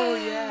 Oh,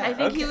 yeah. I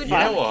think he Okay, would You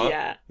know be- what?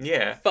 Yeah.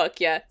 Yeah. Fuck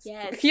yeah.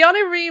 Yes.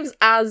 Keanu Reeves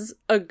as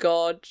a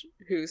god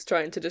who's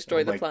trying to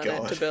destroy Oh the my planet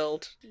God. to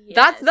build.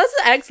 Yes. That's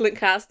excellent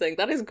casting.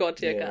 That is god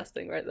tier Yeah.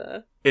 casting right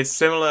there. It's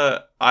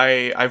similar.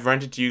 I've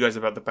ranted to you guys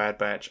about The Bad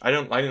Batch. I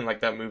didn't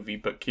like that movie,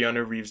 but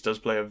Keanu Reeves does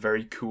play a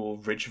very cool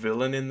rich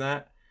villain in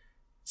that.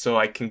 So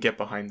I can get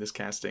behind this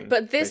casting.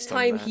 But this based on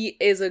time that. he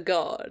is a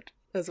god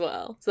as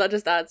well. So that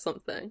just adds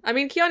something. I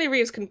mean, Keanu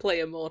Reeves can play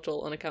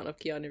immortal on account of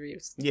Keanu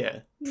Reeves Yeah.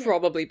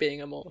 probably being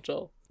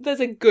immortal. There's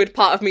a good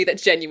part of me that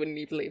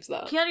genuinely believes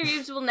that. Keanu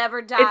Reeves will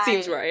never die. It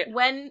seems right.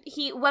 When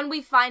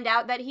we find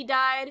out that he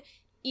died,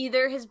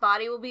 either his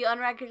body will be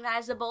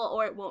unrecognizable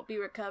or it won't be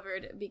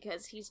recovered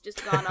because he's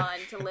just gone on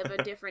to live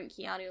a different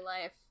Keanu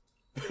life.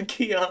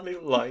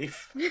 Keanu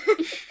life.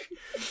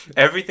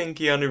 Everything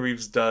Keanu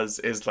Reeves does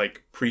is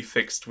like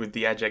prefixed with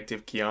the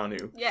adjective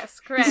Keanu. Yes,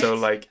 correct. So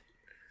like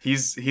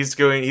he's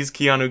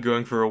Keanu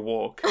going for a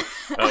walk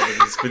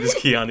with his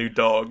Keanu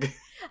dog.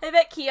 I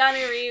bet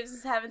Keanu Reeves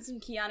is having some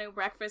Keanu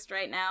breakfast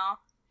right now.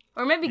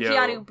 Or maybe Yo.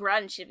 Keanu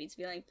brunch if he's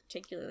feeling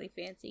particularly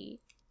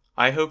fancy.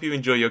 I hope you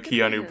enjoy your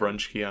Keanu Yeah.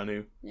 brunch,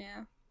 Keanu.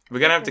 Yeah. We're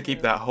gonna have to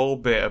keep that whole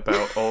bit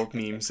about old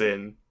memes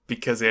in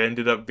because it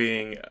ended up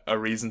being a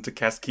reason to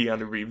cast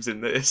Keanu Reeves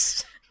in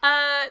this.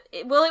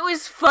 Well, it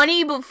was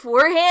funny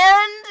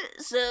beforehand,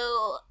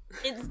 so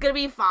it's gonna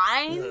be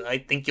fine. I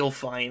think you'll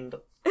find.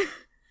 I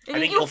think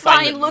think you'll you'll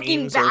find find that looking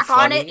memes are back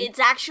on it, funny. it's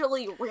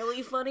actually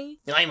really funny.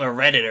 I'm a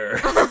Redditor.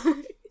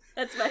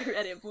 That's my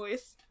Reddit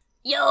voice.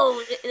 Yo,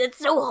 it's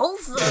so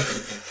wholesome.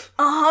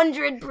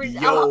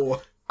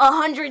 100%.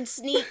 100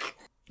 sneak.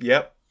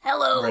 Yep.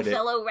 Hello, Reddit.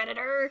 fellow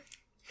Redditor.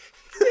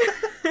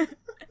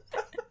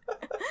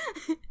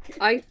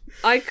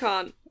 I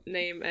can't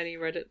name any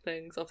Reddit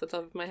things off the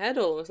top of my head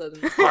all of a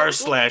sudden.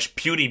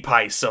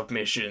 r/PewDiePie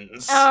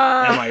submissions.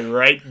 Uh, Am I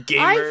right,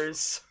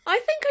 gamers? I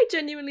think I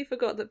genuinely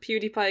forgot that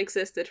PewDiePie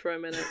existed for a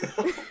minute.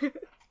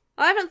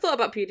 I haven't thought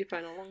about PewDiePie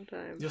in a long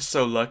time. You're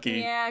so lucky.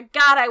 Yeah,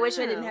 God, I wish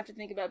I didn't Yeah. have to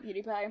think about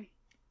PewDiePie.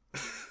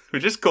 We're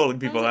just calling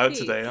people That out was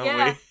a today, aren't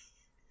Yeah. we?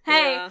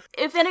 Hey, Yeah.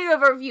 if any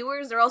of our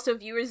viewers are also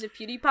viewers of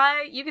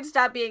PewDiePie, you can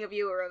stop being a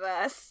viewer of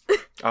us.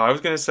 Oh, I was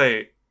gonna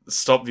say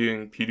stop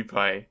viewing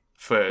PewDiePie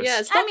first.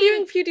 Yeah, stop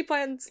mean- viewing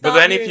PewDiePie and but start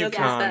then if viewing you us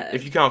can't, instead.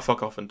 if you can't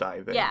fuck off and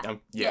die, then Yeah.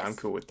 I'm Yes.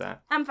 cool with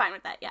that. I'm fine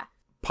with that, yeah.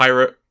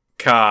 Pirate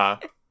car.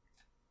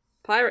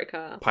 Pirate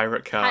car.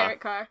 Pirate car. Pirate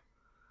car.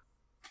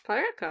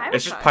 Pirate car. Pirate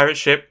It's just car. pirate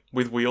ship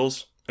with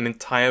wheels. An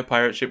entire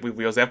pirate ship with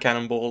wheels. They have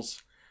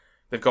cannonballs.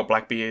 They've got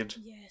Blackbeard.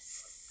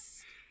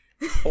 Yes.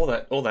 All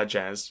that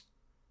jazz.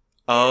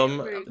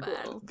 Very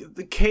cool.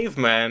 The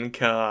caveman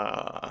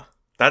car.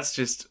 That's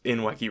just in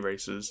Wacky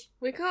Races.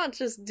 We can't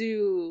just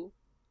do...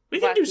 We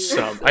can do Wacky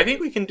some. Races. I think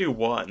we can do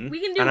one. We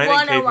can do and I one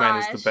think caveman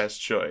homage. is the best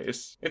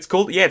choice. It's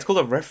called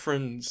a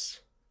reference.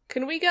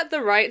 Can we get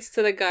the rights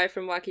to the guy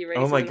from Wacky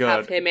Races Oh my and God,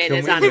 have him in can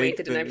as we make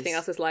animated and this- everything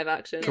else is live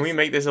action? Can we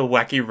make this a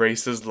Wacky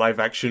Races live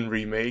action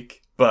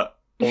remake, but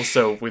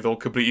also with all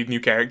completely new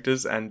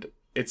characters and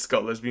it's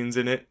got lesbians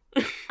in it?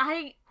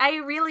 I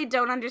really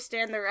don't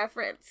understand the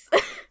reference.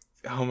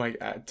 Oh my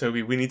god,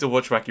 Toby, we need to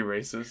watch Wacky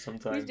Races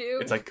sometime. We do.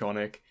 It's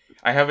iconic.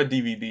 I have a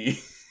DVD.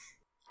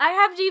 I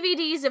have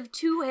DVDs of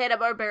 2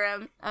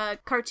 Hanna-Barbera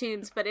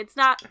cartoons, but it's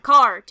not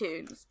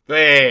cartoons.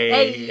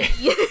 Hey!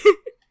 Hey!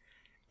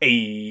 Hey!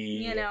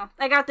 You know,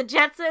 I got the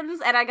Jetsons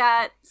and I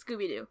got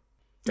Scooby-Doo.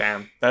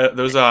 Damn.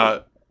 Those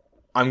are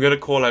I'm gonna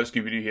call out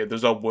Scooby-Doo here.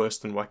 Those are worse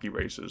than Wacky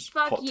Races.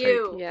 Fuck Hot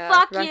you. take. Yeah,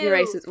 Fuck Wacky you.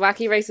 Races.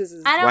 Wacky Races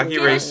is. I don't Wacky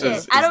give a Races shit.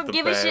 is I don't the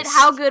give a shit best.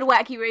 how good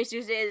Wacky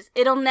Racers is.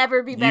 It'll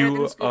never be better You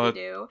than are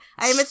Scooby-Doo.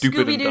 I am a stupid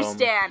and Scooby-Doo dumb.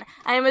 stan.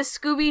 I am a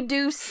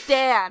Scooby-Doo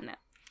stan.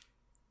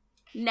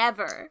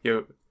 Never.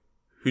 Yo,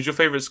 who's your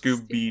favorite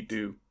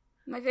Scooby-Doo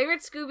My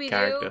favorite Scooby-Doo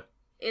character?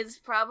 is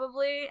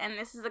probably, and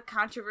this is a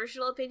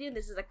controversial opinion.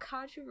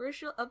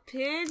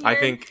 I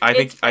think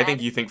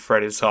you think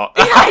Fred is hot.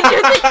 Yeah, I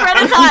do think Fred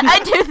is hot. I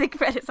do think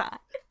Fred is hot.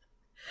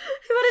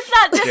 But it's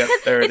not just. Yep,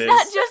 there it it's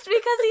not is. just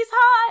because he's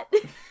hot.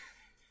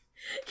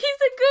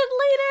 He's a good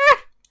leader,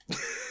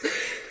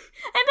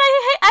 and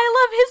I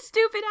love his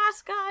stupid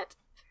ascot.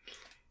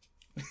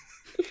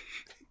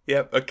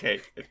 Yep,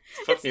 okay.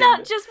 It's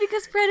not just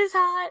because Fred is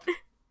hot.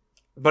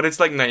 But it's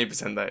like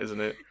 90% that, isn't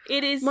it?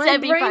 It is My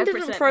 75% brain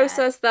didn't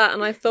process that,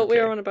 and I thought we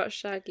Okay. were on about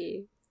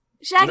Shaggy.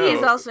 Shaggy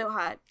is No. also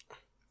hot.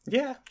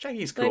 Yeah,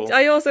 Shaggy's cool.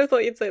 I also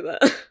thought you'd say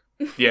that.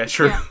 Yeah,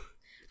 true. Yeah.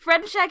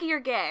 Fred and Shaggy are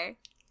gay,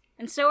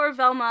 and so are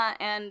Velma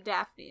and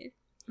Daphne.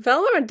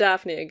 Velma and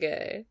Daphne are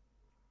gay.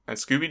 And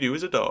Scooby-Doo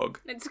is a dog.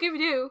 And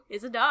Scooby-Doo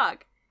is a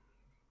dog.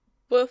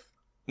 Woof.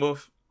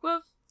 Woof.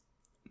 Woof.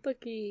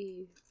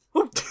 Lucky.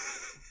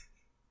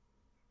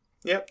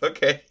 Yep,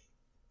 okay.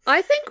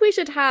 I think we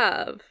should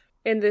have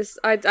in this.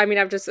 I mean,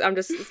 I'm just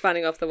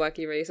spanning off the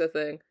Wacky Racer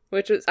thing,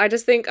 which was I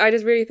just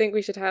really think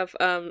we should have.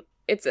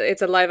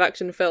 It's a live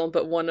action film,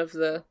 but one of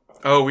the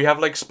Oh, we have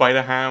like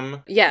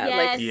Spider-Ham. yeah, Yes.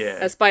 like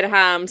Yeah. a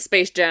Spider-Ham,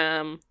 Space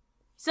Jam.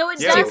 So it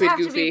Yeah. does Stupid, have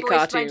to goofy be voiced by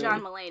cartoon.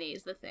 John Mulaney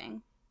is the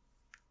thing.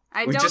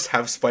 We just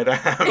have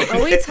Spider-Ham. Are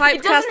we It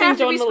doesn't typecasting have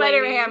to John be Mulaney?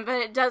 Spider-Man, but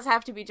it does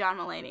have to be John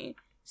Mulaney.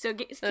 So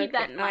keep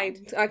that in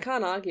mind. I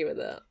can't argue with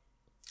that.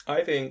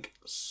 I think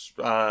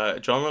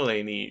John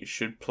Mulaney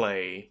should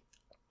play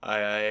a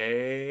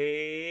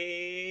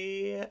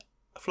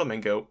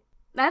flamingo.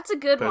 That's a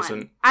good Person.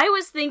 one. I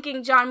was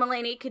thinking John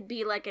Mulaney could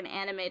be like an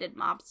animated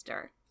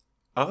mobster.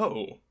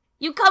 Oh.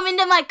 You come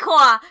into my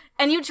car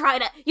and you try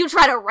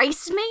to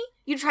race me?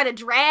 You try to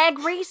drag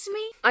race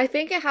me? I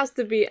think it has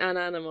to be an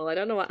animal. I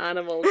don't know what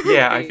animal.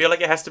 Yeah, would I be. feel like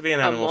it has to be an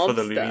A animal for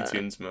the Looney monster.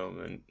 Tunes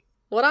moment.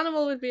 What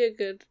animal would be a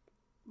good?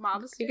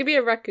 Mobster? You could be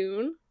a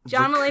raccoon.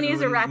 John Mulaney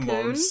is a raccoon.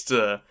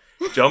 Monster.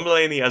 John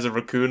Mulaney as a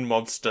raccoon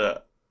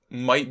monster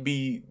might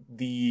be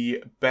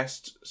the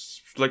best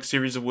like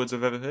series of words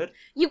I've ever heard.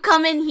 You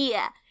come in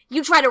here.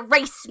 You try to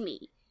race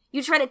me.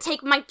 You try to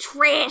take my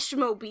trash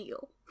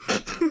mobile.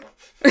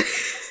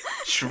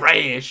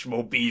 Trash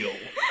mobile.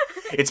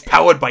 It's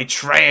powered by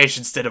trash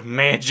instead of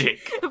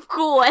magic. Of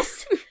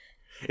course.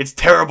 It's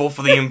terrible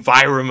for the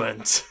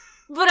environment.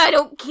 But I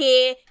don't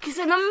care, because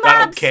I'm a mobster. I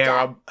don't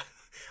care.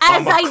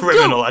 I'm a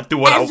criminal. I do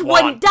what I as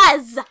one want.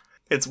 does.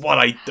 It's what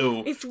I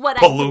do. It's what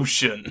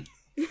Pollution.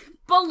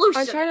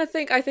 Pollution. I'm trying to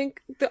think. I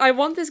think I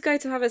want this guy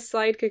to have a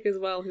sidekick as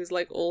well, who's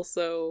like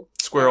also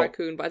Squirrel. a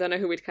raccoon, but I don't know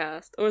who we'd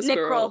cast or a Nick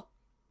squirrel. Kroll.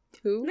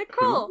 Who? Nick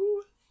Kroll.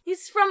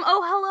 He's from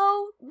Oh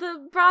Hello,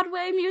 the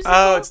Broadway musical.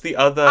 Oh, it's the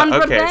other. On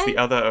Okay, Broadway? it's the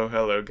other Oh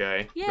Hello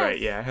guy. Yes. Right?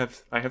 Yeah,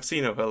 I have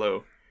seen Oh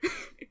Hello.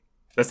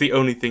 That's the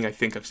only thing I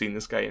think I've seen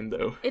this guy in,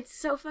 though. It's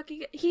so fucking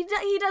good. He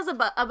does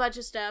a bunch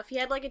of stuff. He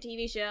had like a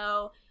TV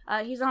show.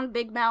 He's on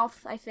Big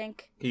Mouth, I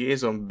think. He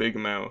is on Big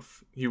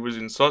Mouth. He was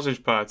in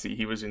Sausage Party.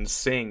 He was in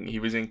Sing. He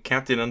was in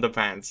Captain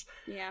Underpants.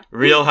 Yeah.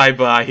 Real high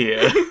bar here.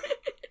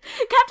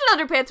 Captain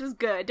Underpants was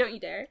good, don't you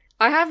dare.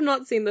 I have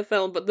not seen the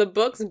film, but the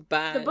book's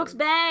bad. The book's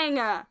bang.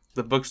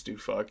 The books do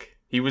fuck.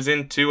 He was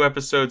in 2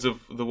 episodes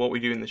of the What We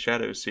Do in the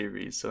Shadows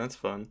series, so that's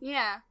fun.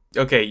 Yeah.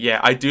 Okay, yeah,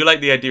 I do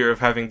like the idea of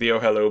having the Oh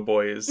Hello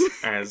Boys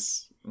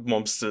as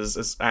mobsters,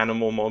 as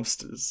animal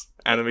mobsters.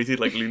 Animated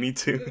like Looney It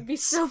Tunes. would be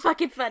so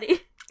fucking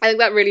funny. I think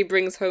that really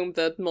brings home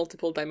the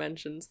multiple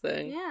dimensions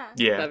thing. Yeah.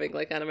 Yeah. Having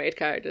like animated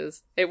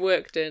characters. It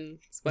worked in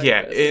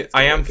Yeah,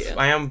 Spider-Verse.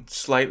 I am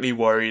slightly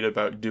worried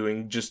about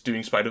doing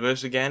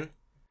Spider-Verse again.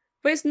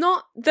 But it's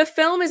not. The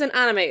film isn't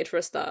animated for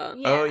a start.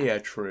 Yeah. Oh yeah,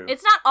 true.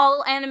 It's not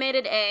all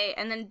animated A,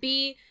 and then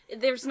B,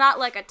 there's not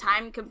like a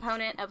time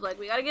component of like,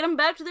 we gotta get them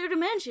back to their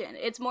dimension.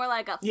 It's more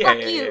like a, Yeah, fuck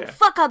yeah, you, yeah.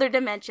 fuck other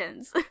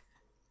dimensions.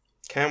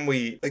 Can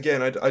we,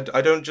 again,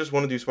 I don't just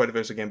want to do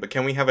Spider-Verse again, but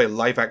can we have a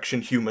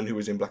live-action human who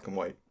is in black and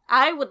white?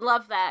 I would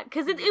love that,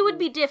 because it would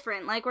be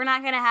different. Like, we're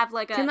not gonna have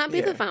like a... Can that be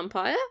Yeah. the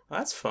vampire?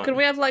 That's fun. Can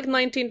we have like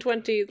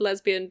 1920s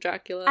lesbian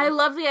Dracula? I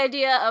love the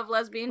idea of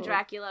lesbian Cool.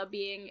 Dracula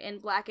being in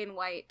black and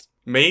white.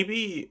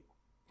 Maybe...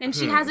 And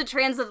she has a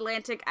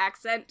transatlantic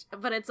accent,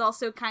 but it's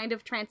also kind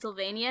of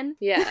Transylvanian.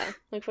 Yeah,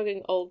 like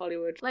fucking old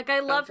Hollywood. Like,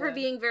 I love her Vampire.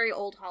 being very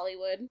old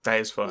Hollywood.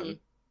 That is fun. Mm.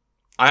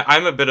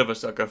 I'm a bit of a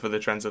sucker for the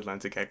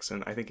transatlantic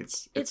accent. I think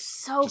it's It's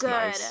so just good.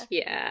 nice.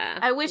 Yeah.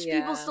 I wish yeah.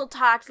 people still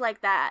talked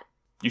like that.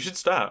 You should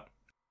start.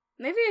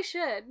 Maybe I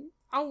should.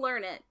 I'll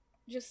learn it.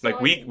 Just so Like,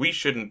 I we can-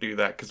 shouldn't do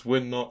that, because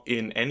we're not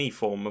in any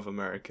form of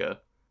America.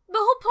 The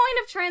whole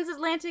point of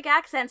transatlantic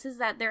accents is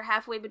that they're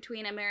halfway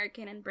between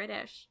American and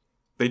British.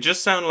 They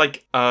just sound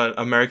like an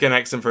American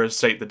accent for a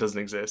state that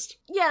doesn't exist.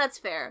 Yeah, that's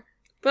fair.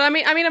 But I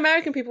mean,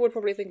 American people would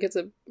probably think it's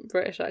a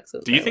British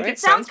accent. Do you think right? it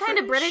sounds sounds kind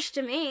of British? British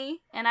to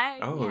me, and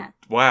Oh,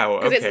 wow,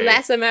 okay. Because it's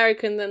less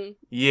American than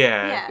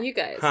Yeah. you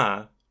guys.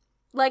 Huh.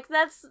 Like,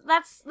 that's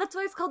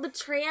why it's called the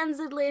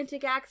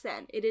transatlantic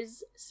accent. It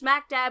is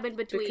smack dab in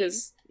between.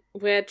 Because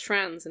we're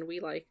trans and we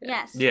like it.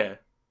 Yes. Yeah.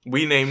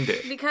 We named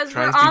it. Because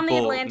Trans we're on the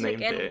people Atlantic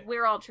named and it.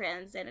 we're all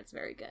trans, and it's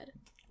very good.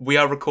 We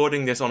are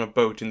recording this on a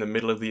boat in the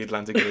middle of the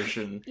Atlantic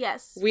Ocean.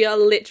 Yes. We are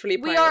literally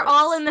We pirates. are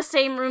all in the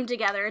same room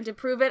together, and to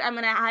prove it, I'm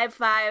gonna high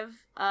five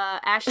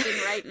Ashton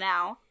right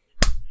now.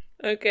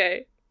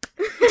 Okay.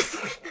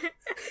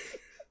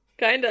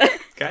 Kinda.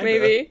 Kinda.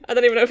 Maybe. I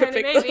don't even know if it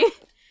Kinda picked maybe.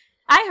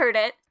 I heard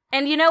it.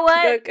 And you know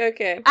what?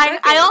 Okay.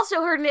 I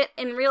also heard it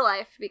in real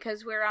life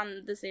because we're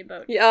on the same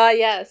boat.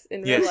 Yes,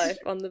 in real Yes. life,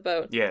 on the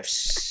boat.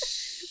 Yes.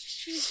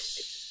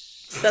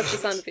 That's the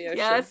sound of the ocean.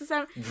 Yeah, that's the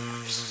sound.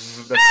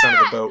 That's the sound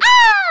of the boat.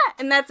 Ah!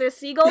 And that's a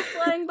seagull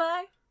flying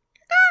by.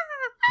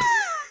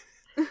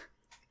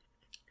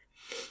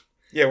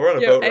 Yeah, we're on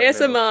a Yo, boat right now.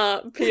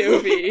 ASMR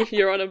POV,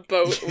 you're on a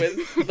boat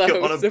with the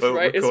You're on hosts a of boat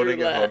Writers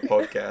recording a Roulette.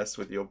 podcast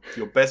with your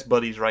best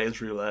buddies, Writers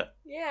Roulette.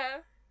 Yeah.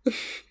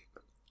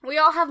 We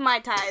all have Mai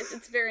Tais.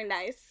 It's very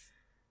nice.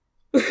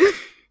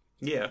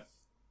 Yeah.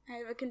 I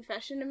have a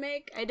confession to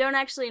make. I don't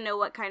actually know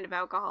what kind of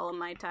alcohol a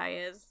Mai Tai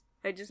is.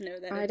 I just know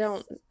that I it's...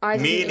 don't.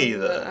 Me didn't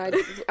know neither.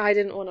 that. I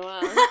didn't want to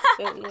ask.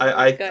 Don't know.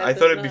 I Guys thought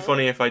don't it'd be know.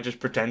 funny if I just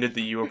pretended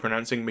that you were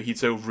pronouncing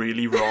mojito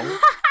really wrong.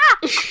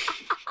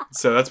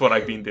 So that's what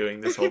I've been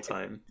doing this whole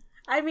time.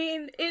 I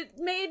mean, it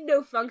made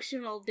no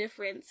functional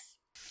difference.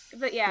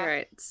 But yeah.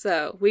 Alright,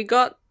 so we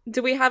got.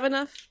 Do we have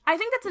enough I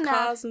think that's enough.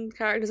 cars and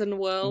characters in the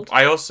world?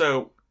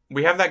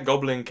 We have that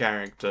goblin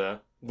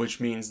character, which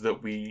means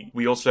that we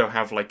also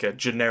have like a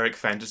generic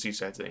fantasy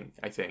setting,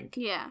 I think.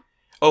 Yeah.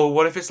 Oh,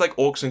 what if it's like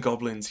orcs and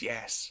goblins?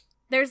 Yes.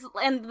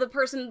 And the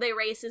person they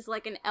race is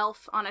like an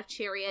elf on a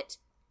chariot.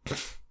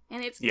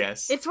 And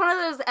Yes. it's one of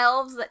those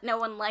elves that no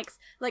one likes.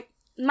 Like,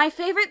 my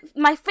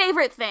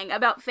favorite thing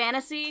about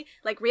fantasy,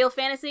 like real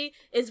fantasy,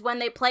 is when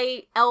they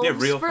play elves yeah,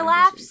 real for fantasy.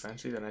 laughs.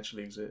 Fantasy that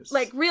actually exists.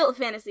 Like real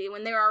fantasy,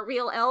 when there are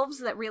real elves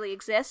that really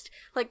exist.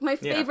 Like, my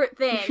Yeah. favorite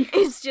thing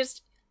is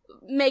just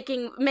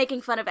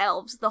making fun of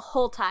elves the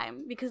whole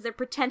time, because they're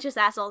pretentious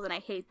assholes and I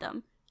hate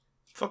them.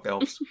 Fuck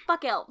elves.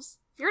 Fuck elves.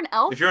 If you're an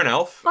elf, If you're an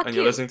elf Fuck and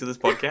you're you. listening to this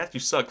podcast,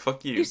 you suck.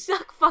 Fuck you. you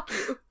suck. Fuck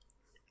you.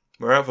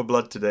 We're out for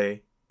blood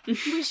today.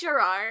 We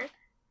sure are.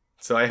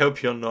 So I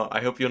hope you're not.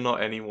 I hope you're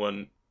not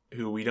anyone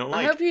who we don't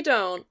like. I hope you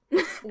don't.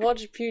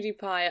 Watch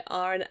PewDiePie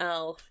are an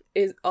elf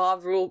is our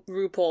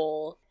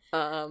RuPaul.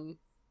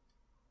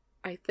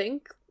 I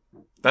think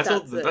That's all.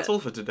 that's it. That's all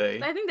for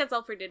today. I think that's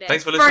all for today.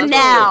 Thanks for For listening.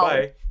 now.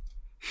 Bye.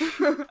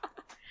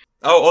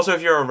 Oh, also,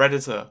 if you're a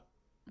Redditor,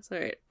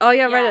 sorry. Oh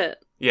yeah, Yeah. Reddit.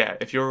 yeah,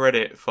 if you're a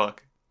Reddit,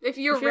 fuck. If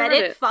you're If you're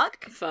Reddit, Reddit.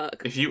 fuck.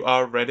 Fuck. If you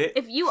are Reddit,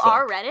 If you fuck.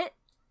 are Reddit,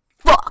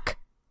 fuck.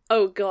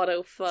 Oh god.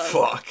 Oh fuck.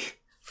 Fuck.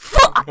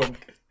 Fuck.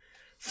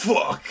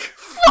 Fuck.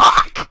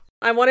 Fuck.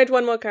 I wanted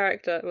one more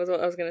character. Was what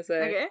I was gonna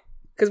say. Okay.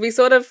 Because we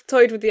sort of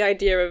toyed with the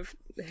idea of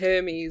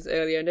Hermes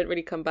earlier and didn't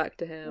really come back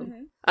to him.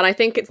 Mhm. And I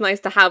think it's nice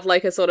to have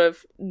like a sort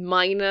of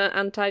minor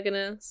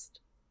antagonist.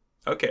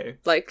 Okay.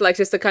 Like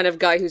just the kind of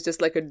guy who's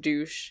just like a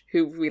douche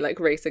who we like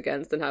race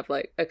against and have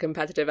like a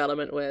competitive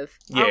element with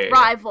Yeah. A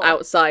rival.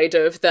 outside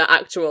of the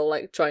actual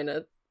like trying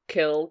to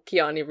kill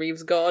Keanu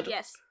Reeves god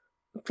Yes.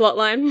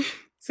 plotline.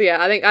 So yeah,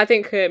 I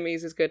think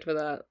Hermes is good for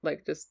that.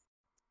 Like just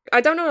I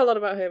don't know a lot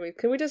about Hermes.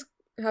 Can we just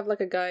have like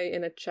a guy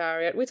in a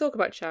chariot? We talk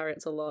about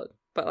chariots a lot,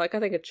 but like I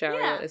think a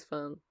chariot Yeah. is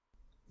fun.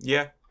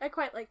 Yeah. I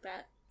quite like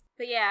that.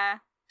 But yeah.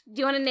 Do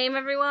you want to name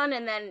everyone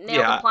and then nail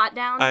Yeah, the plot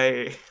down?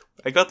 I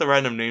got the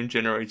random name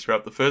generator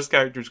up. The first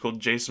character is called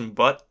Jason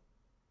Butt.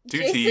 Two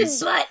Jason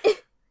T's. Butt.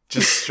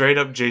 Just straight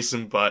up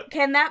Jason Butt.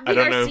 Can that be I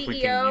don't our know if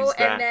we can CEO? use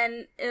that. And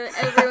then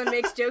everyone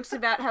makes jokes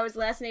about how his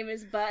last name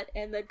is Butt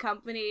and the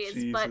company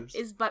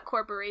is Butt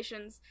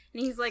Corporations.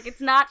 And he's like,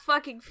 it's not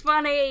fucking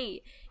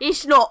funny.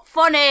 It's not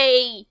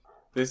funny.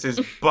 This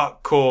is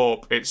Butt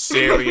Corp. It's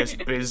serious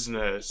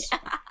business.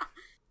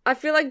 I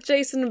feel like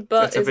Jason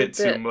Butt That's a is bit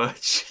too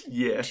much.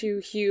 Yeah. too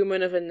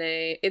human of a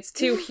name. It's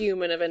too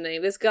human of a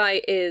name. This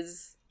guy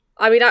is.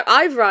 I mean,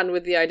 I've run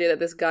with the idea that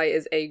this guy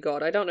is a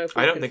god. I don't know if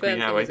I don't think we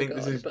confirmed have. him I as a think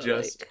this god, is but,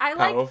 just like, I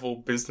like- powerful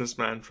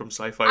businessman from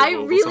sci-fi I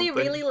world or really,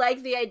 something. really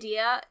like the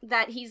idea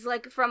that he's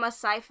like from a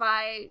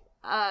sci-fi,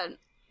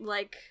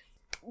 like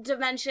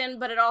dimension,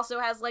 but it also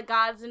has like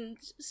gods and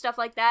stuff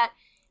like that.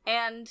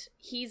 And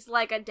he's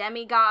like a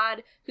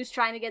demigod who's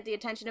trying to get the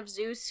attention of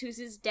Zeus, who's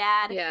his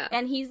dad. Yeah.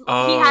 And he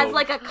Oh, has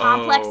like a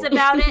complex oh.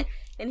 about it.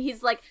 And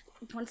he's like,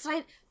 once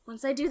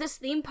I do this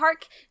theme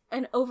park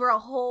and over a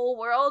whole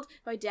world,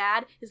 my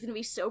dad is gonna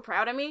be so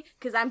proud of me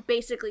because I'm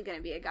basically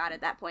gonna be a god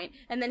at that point,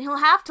 and then he'll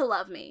have to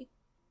love me.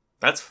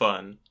 That's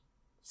fun.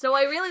 So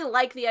I really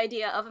like the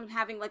idea of him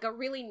having like a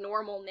really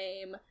normal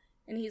name,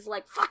 and he's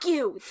like, "Fuck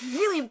you! It's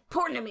really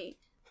important to me."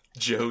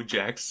 Joe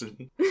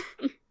Jackson.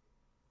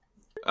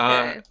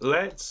 Okay.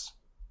 Let's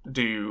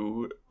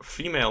do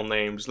female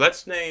names.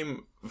 Let's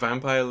name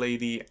Vampire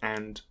Lady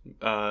and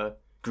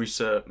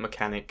Greaser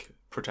Mechanic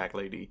Protag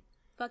Lady.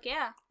 Fuck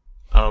yeah.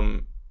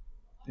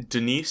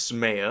 Denise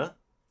Mayer,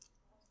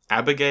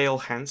 Abigail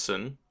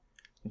Hansen,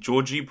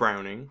 Georgie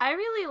Browning. I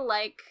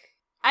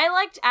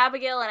liked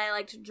Abigail and I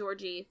liked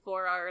Georgie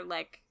for our,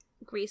 like,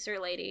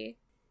 greaser lady.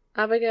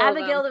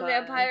 Abigail the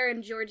vampire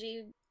and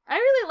Georgie. I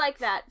really like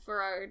that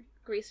for our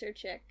greaser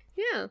chick.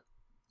 Yeah.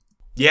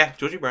 Yeah,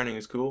 Georgie Browning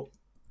is cool.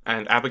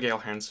 And Abigail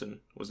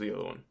Hansen was the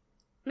other one.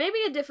 Maybe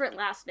a different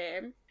last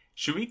name.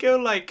 Should we go,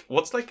 like,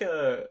 what's, like,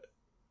 a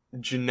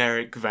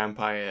generic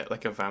vampire,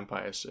 like, a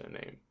vampire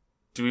surname?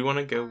 Do we want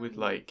to go with,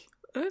 like,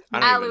 I don't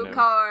even know.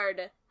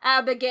 Alucard.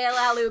 Abigail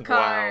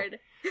Alucard.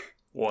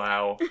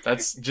 Wow.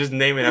 That's just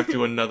naming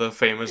after another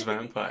famous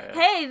vampire.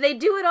 Hey, they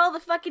do it all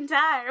the fucking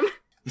time.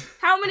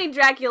 How many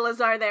Draculas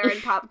are there in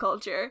pop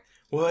culture?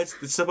 Well, it's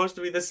supposed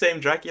to be the same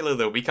Dracula,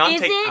 though. We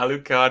can't take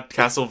Alucard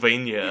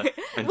Castlevania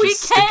and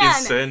just stick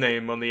his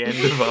surname on the end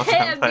of our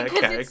vampire because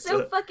character. It's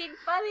so fucking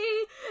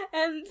funny,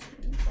 and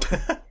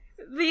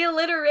the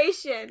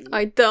alliteration.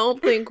 I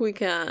don't think we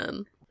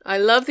can. I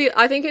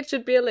think it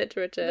should be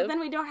alliterative. But then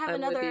we don't have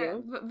another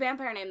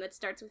vampire name that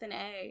starts with an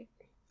A.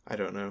 I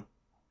don't know.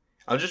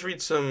 I'll just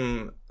read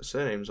some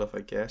surnames off, I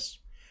guess.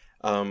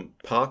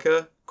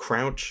 Parker,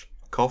 Crouch,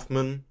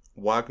 Kaufman,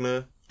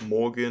 Wagner,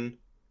 Morgan,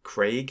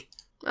 Craig.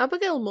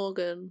 Abigail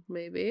Morgan,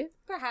 maybe.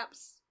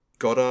 Perhaps.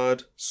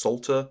 Goddard,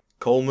 Salter,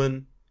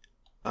 Coleman,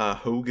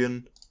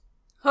 Hogan.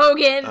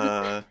 Abigail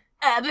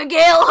Hogan.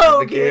 Abigail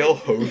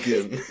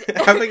Hogan.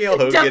 Abigail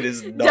Hogan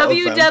is not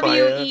a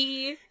vampire.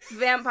 WWE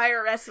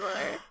vampire wrestler.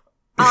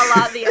 A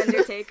la The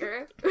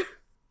Undertaker.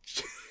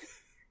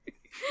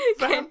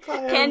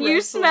 Can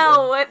you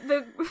smell what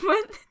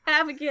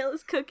Abigail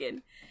is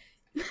cooking?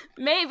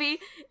 Maybe.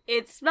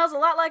 It smells a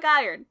lot like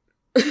iron.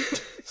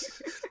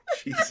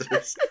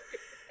 Jesus.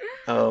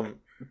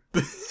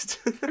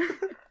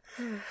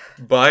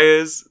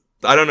 Byers.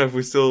 I don't know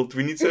if do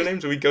we need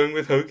surnames? Are we going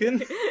with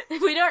Hogan?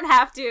 We don't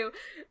have to.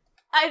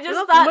 I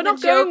just thought the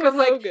joke of,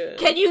 like, Hogan.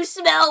 Can you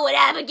smell what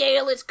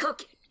Abigail is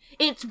cooking?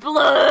 It's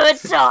blood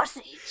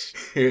sausage.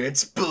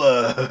 It's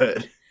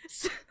blood.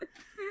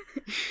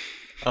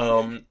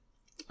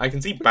 I can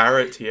see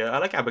Barrett here. I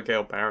like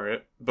Abigail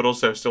Barrett, but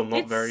also still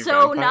not very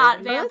vampire. It's so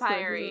not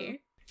vampire-y.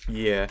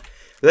 Yeah.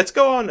 Let's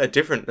go on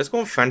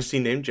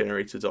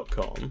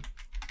fantasynamegenerator.com.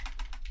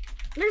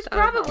 There's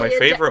probably my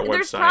favorite website.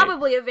 There's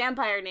probably a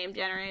vampire name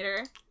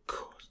generator.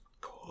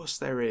 Of course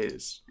there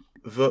is.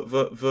 There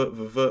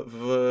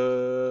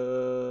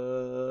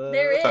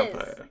is.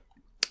 Vampire.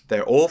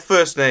 They're all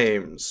first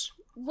names.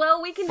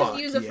 Well, we can just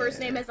use a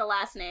first name as a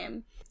last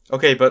name.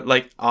 Okay, but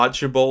like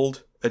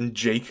Archibald and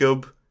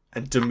Jacob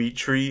and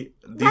Dimitri,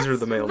 these are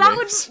the male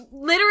names.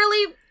 Would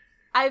literally,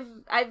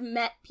 I've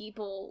met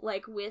people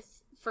like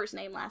with first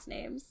name, last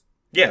names.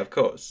 Yeah, of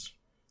course.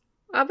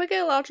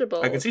 Abigail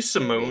Archibald. I can see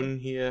Simone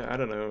here. I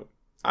don't know.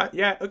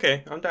 Yeah,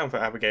 okay. I'm down for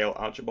Abigail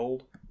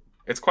Archibald.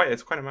 It's quite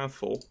a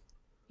mouthful.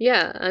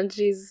 Yeah, and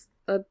she's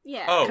a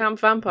camp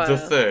vampire. The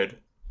third.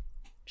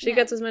 She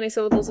gets as many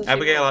syllables as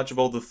Abigail she wants.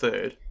 Archibald the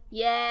third.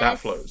 Yes. That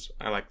flows.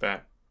 I like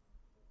that.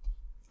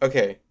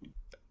 Okay.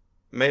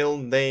 Male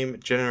name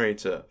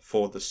generator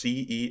for the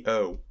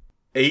CEO.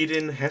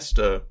 Aiden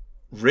Hester.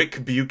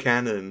 Rick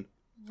Buchanan.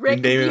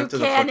 Rick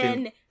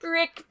Buchanan.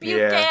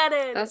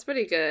 Yeah. That's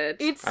pretty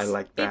good. I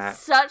like that.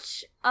 It's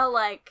such a,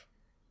 like,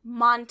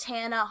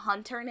 Montana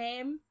hunter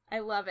name. I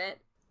love it.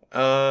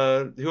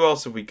 Who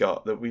else have we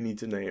got that we need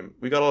to name?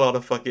 We got a lot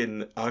of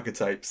fucking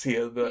archetypes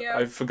here that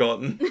I've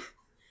forgotten.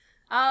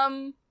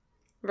 Raccoon.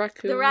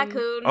 The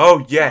raccoon.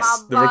 Oh,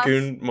 yes! The boss.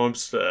 raccoon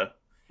mobster.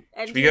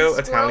 And Should we go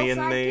his Italian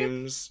squirrel sidekick?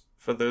 names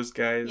for those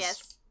guys?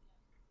 Yes.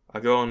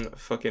 I'll go on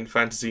fucking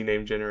fantasy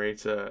name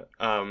generator.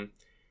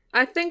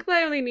 I think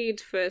they only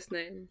need first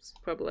names,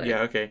 probably.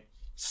 Yeah, okay.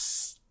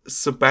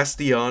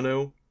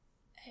 Sebastiano.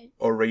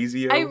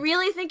 Orazio. I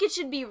really think it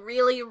should be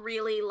really,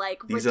 really,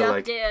 like, These are,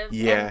 like, reductive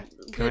yeah. and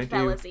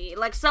Goodfellas-y.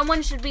 Like,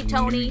 someone should be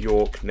Tony. New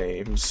York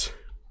names.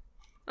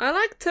 I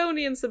like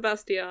Tony and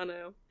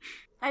Sebastiano.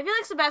 I feel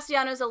like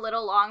Sebastiano's a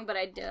little long, but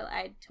I'd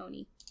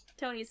Tony.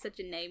 Tony's such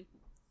a name.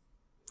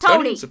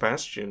 Tony and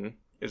Sebastian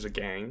is a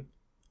gang.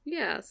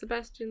 Yeah,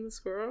 Sebastian the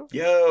squirrel.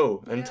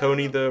 Yo! And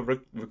Tony the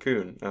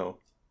raccoon. Oh.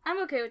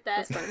 I'm okay with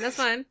that. That's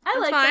fine. I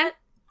like that.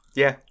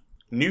 Yeah.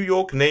 New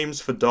York names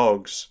for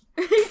dogs.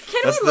 Can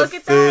That's we look the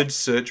at third that?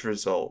 search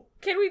result.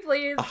 Can we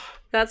please?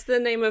 That's the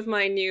name of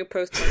my new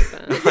post-punk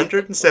band.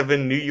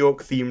 107 New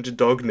York themed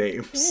dog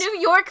names. New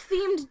York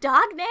themed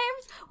dog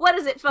names? What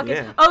is it? Fucking.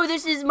 Yeah. Oh,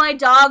 this is my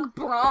dog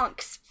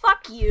Bronx.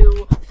 Fuck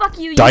you. Fuck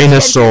you.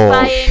 Dinosaur.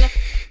 gentrifying-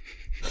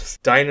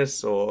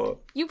 Dinosaur.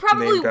 You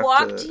probably named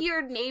walk after- to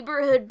your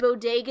neighborhood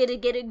bodega to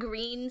get a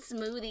green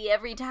smoothie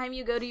every time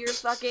you go to your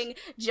fucking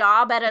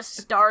job at a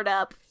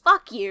startup.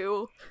 Fuck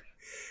you.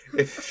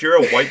 If you're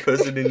a white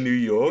person in New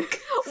York,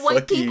 White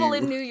fuck people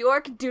you. in New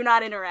York do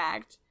not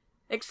interact.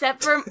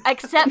 Except for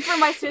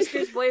my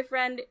sister's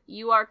boyfriend,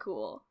 you are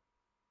cool.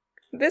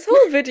 This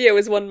whole video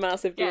is one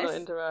massive do Yes. not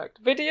interact.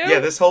 Video? Yeah,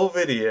 this whole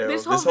video.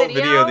 This whole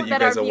video that you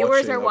that guys our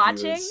viewers are are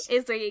watching viewers.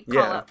 is a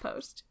call-out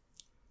post.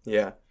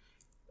 Yeah.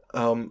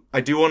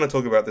 I do want to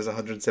talk about this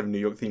 107 New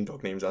York themed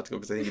dog names article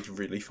because I think it's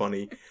really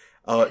funny.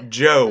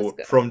 Joe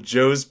from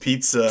Joe's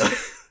Pizza.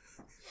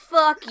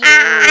 Fuck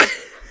you.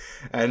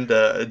 And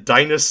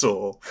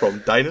Dinosaur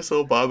from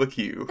Dinosaur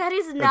Barbecue. That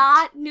is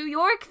not New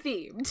York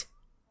themed.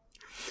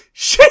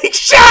 Shake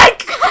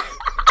Shack!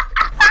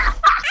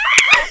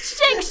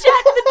 Shake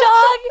Shack the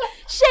dog!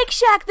 Shake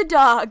Shack the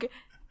dog!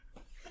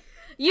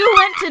 You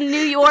went to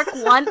New York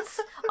once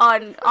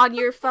on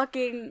your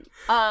fucking,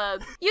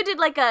 you did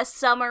like a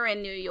summer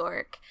in New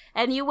York,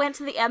 and you went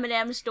to the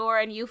M&M store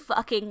and you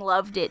fucking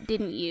loved it,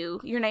 didn't you?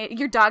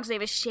 Your dog's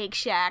name is Shake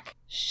Shack.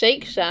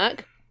 Shake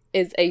Shack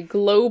is a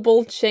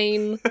global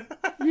chain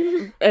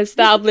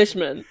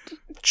establishment.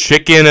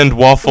 Chicken and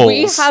waffles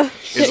We have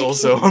is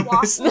also on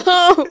this list.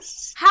 No!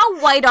 How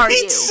white are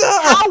Pizza! you?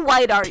 How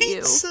white are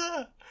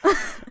Pizza!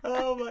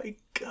 Oh my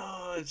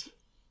god.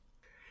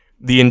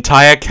 The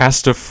entire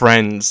cast of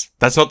Friends.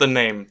 That's not the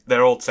name.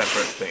 They're all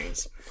separate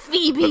things.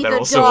 Phoebe But they're the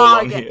also all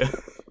on dog. here.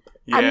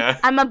 Yeah.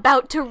 I'm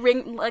about to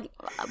ring, like,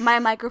 my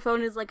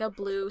microphone is like a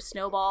blue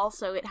snowball,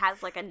 so it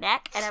has like a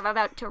neck, and I'm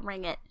about to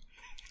ring it.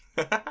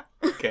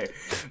 Okay,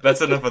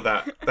 that's enough of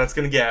that. That's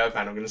gonna get out of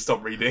hand. I'm gonna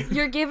stop reading.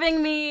 You're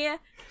giving me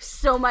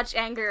so much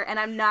anger, and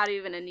I'm not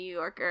even a New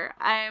Yorker.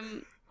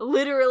 I'm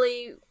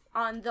literally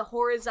on the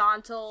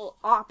horizontal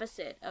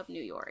opposite of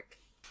New York.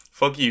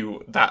 Fuck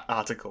you, that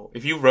article.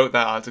 If you wrote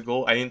that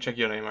article, I didn't check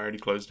your name, I already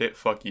closed it.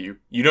 Fuck you.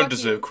 You don't Fuck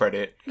deserve you.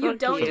 credit You Fuck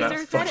don't you. for that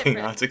deserve credit fucking for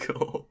it.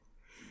 article.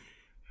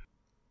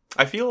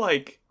 I feel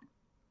like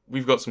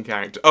we've got some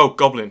character. Oh,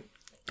 Goblin.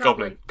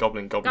 Goblin.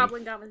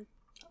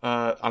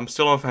 I'm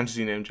still on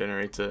fantasy name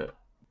generator.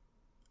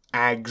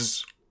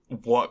 Ags,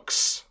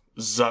 Wux,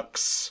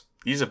 Zux.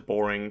 These are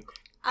boring.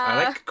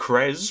 I like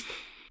Cresp.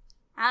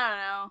 I don't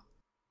know.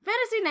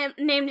 Fantasy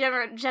name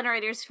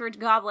generators for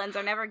goblins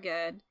are never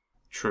good.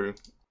 True.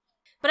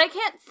 But I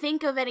can't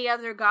think of any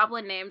other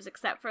goblin names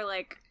except for,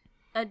 like,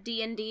 a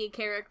D&D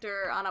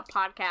character on a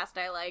podcast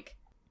I like.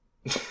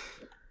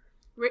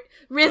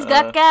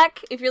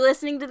 Rizgukgak, if you're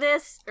listening to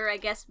this, or I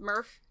guess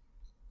Murph.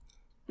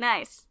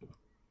 Nice.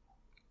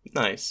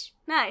 Nice.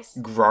 Nice.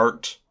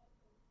 Grart.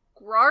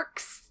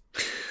 Grarks.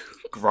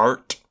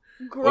 Grart.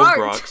 Grart.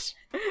 Or Grox.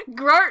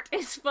 Grart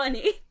is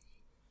funny.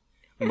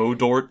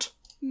 Modort.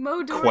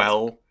 Modort.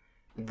 Quell.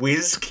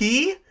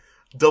 Whizkey?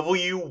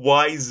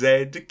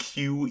 Wyzqee.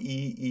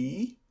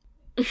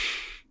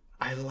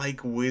 I like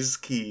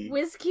Whizkey.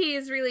 Whiskey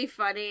is really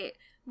funny.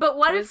 But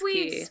what if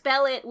we Whiskey.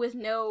 spell it with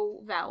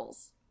no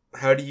vowels?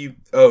 How do you...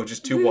 Oh,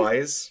 just two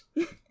Ys?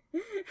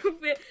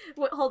 Wait,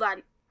 hold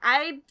on.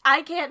 I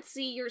can't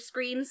see your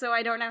screen, so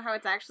I don't know how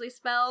it's actually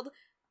spelled.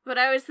 But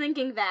I was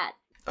thinking that.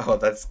 Oh,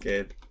 that's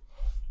good.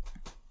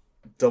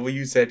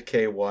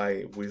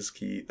 WZKY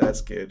Whiskey.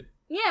 That's good.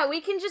 Yeah,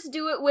 we can just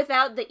do it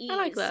without the E's. I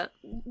like that.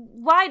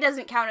 Y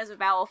doesn't count as a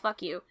vowel,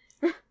 fuck you.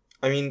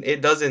 I mean,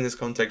 it does in this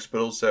context, but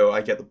also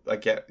I get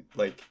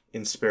like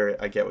in spirit,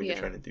 I get what you're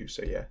Yeah. trying to do.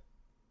 So yeah.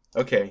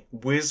 Okay,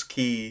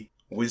 whiskey.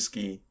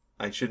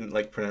 I shouldn't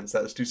like pronounce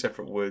that as two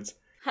separate words.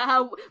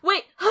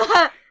 Wait,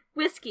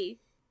 whiskey.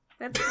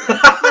 That's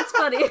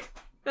funny.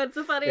 That's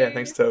a funny. Yeah,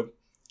 thanks, Tobe.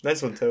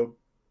 Nice one, Tobe.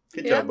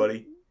 Good Yeah. job,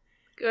 buddy.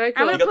 Very I'm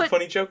cool. You gonna got the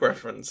funny joke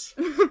reference.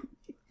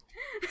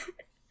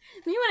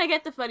 You want to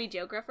get the funny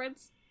joke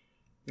reference?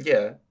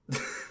 Yeah.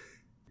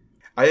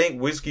 I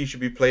think Whiskey should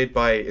be played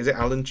by, is it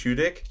Alan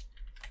Tudyk?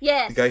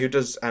 Yes. The guy who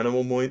does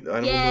animal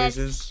Yes.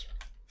 noises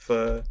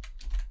for...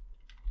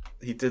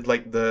 He did,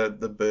 like,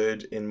 the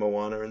bird in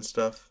Moana and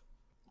stuff.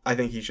 I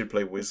think he should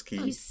play Whiskey.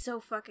 He's so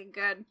fucking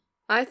good.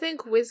 I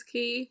think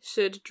Whiskey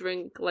should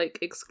drink, like,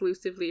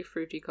 exclusively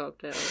fruity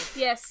cocktails.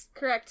 Yes,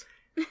 correct.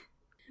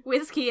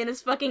 Whiskey and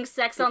his fucking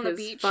sex on the It's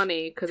beach.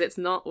 funny, because it's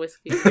not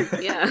whiskey.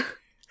 Yeah.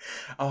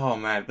 Oh,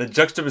 man. The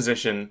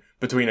juxtaposition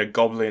between a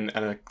goblin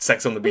and a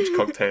Sex on the Beach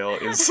cocktail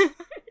is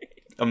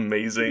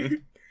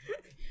amazing.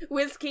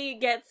 Whiskey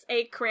gets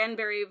a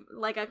cranberry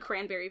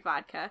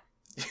vodka.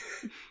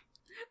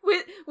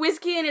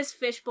 Whiskey in his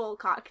fishbowl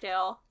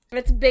cocktail.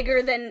 It's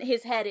bigger than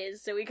his head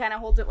is, so he kind of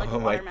holds it like a Oh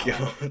my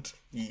watermelon. god.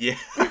 Yeah.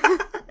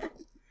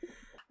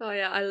 Oh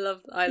yeah, I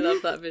love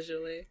that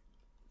visually.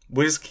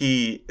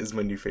 Whiskey is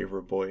my new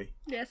favorite boy.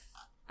 Yes,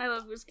 I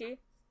love Whiskey.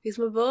 He's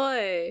my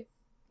boy.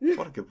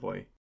 What a good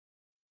boy.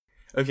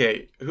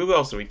 Okay, who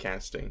else are we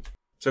casting?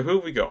 So who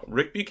have we got?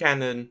 Rick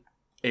Buchanan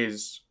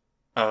is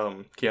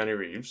Keanu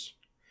Reeves.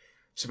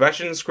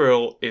 Sebastian the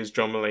Squirrel is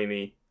John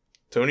Mulaney.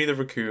 Tony the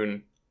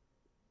Raccoon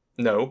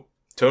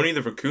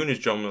is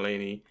John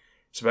Mulaney.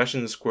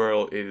 Sebastian the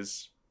Squirrel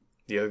is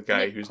the other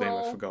guy Nick whose name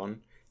Kroll. I've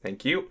forgotten.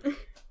 Thank you.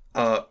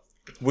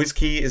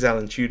 Whiskey is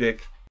Alan Tudyk.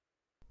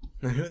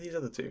 Now who are these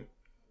other two?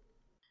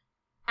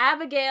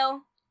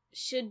 Abigail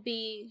should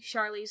be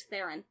Charlize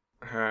Theron.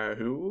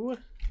 Who?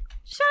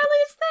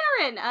 Charlize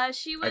Theron!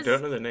 She was... I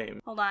don't know the name.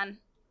 Hold on.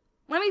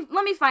 Let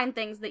me find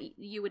things that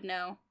you would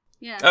know.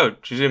 Yeah. Oh,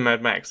 she's in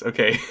Mad Max.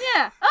 Okay.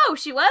 Yeah. Oh,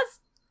 she was?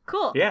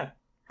 Cool. Yeah.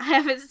 I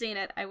haven't seen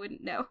it. I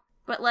wouldn't know.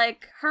 But,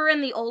 like, her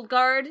in the Old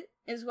Guard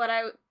is what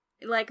I...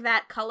 Like,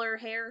 that color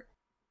hair.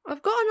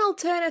 I've got an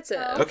alternative.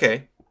 Oh.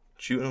 Okay.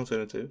 Shoot an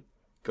alternative.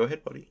 Go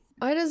ahead, buddy.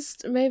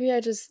 Maybe I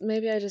just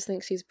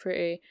think she's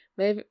pretty.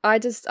 I'm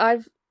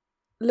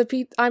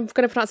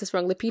gonna pronounce this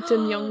wrong. Lupita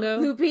Nyong'o.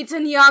 Lupita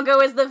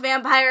Nyong'o is the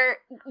vampire.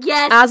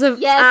 Yes. As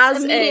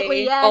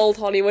immediately, a yes. old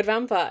Hollywood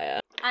vampire.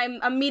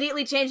 I'm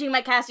immediately changing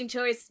my casting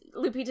choice.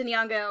 Lupita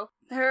Nyong'o.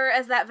 Her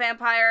as that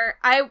vampire.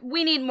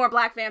 We need more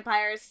black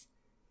vampires.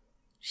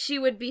 She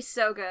would be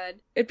so good.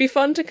 It'd be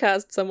fun to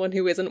cast someone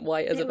who isn't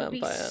white as a vampire.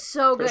 It would be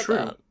so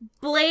good.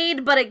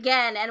 Blade, but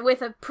again, and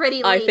with a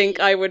pretty lady. I think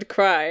I would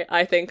cry.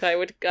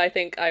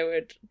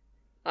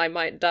 I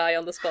might die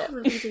on the spot.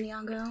 Lupita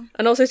Nyong'o.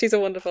 And also, she's a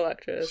wonderful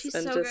actress. She's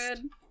and so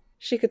good.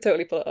 She could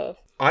totally pull it off.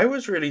 I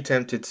was really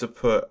tempted to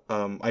put,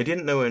 I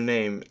didn't know her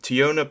name,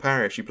 Tiona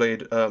Parrish. She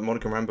played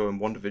Monica Rambeau in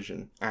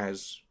WandaVision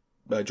as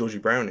Georgie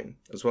Browning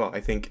as well. I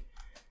think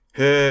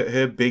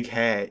her big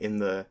hair in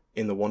the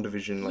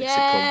WandaVision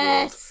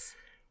sitcom world,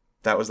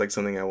 that was like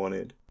something I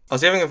wanted. I'll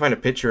see if I can find a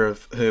picture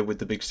of her with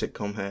the big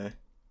sitcom hair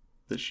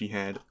that she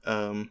had.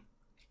 Ooh,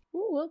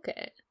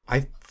 okay.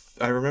 I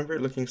remember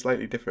it looking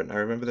slightly different. I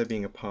remember there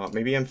being a part.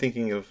 Maybe I'm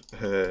thinking of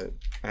her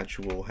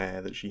actual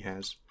hair that she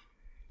has.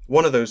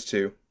 One of those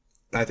two.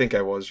 I think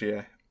I was,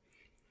 yeah.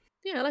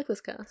 Yeah, I like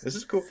this cast. This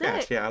is a cool Sick.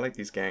 cast. Yeah, I like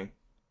these gang.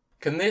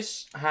 Can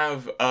this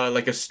have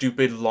a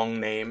stupid long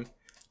name,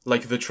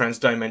 like the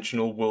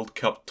Trans-Dimensional World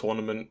Cup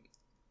Tournament,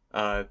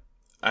 and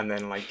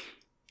then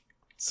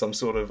some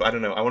sort of, I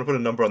don't know. I want to put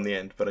a number on the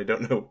end, but I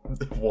don't know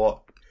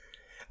what.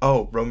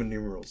 Oh, Roman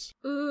numerals.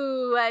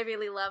 Ooh, I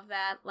really love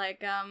that.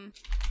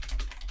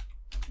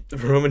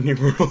 Roman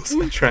numerals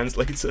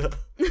translator.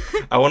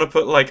 I want to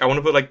put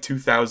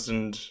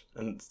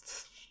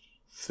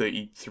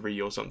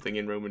 2033 or something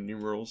in Roman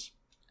numerals.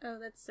 Oh,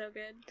 that's so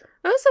good.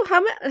 Also,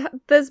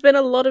 there's been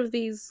a lot of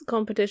these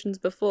competitions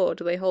before.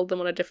 Do they hold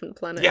them on a different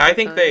planet? Yeah, I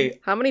think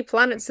they... How many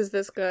planets is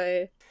this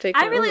guy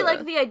taking I really over?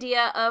 like the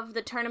idea of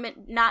the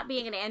tournament not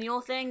being an annual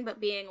thing, but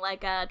being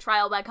like a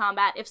trial by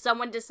combat. If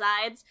someone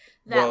decides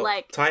that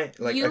time,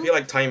 I feel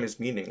like time is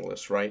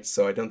meaningless, right?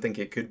 So I don't think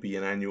it could be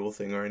an annual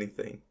thing or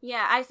anything.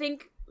 Yeah, I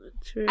think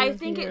True,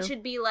 it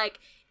should be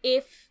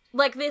if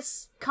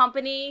this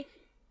company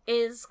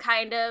is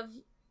kind of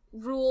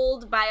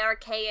ruled by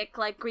archaic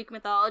Greek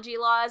mythology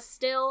laws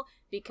still,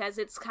 because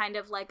it's kind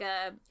of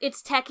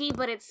it's techie,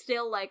 but it's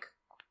still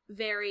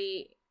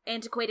very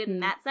antiquated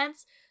in that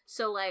sense.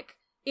 So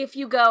if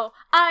you go,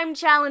 I'm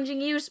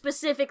challenging you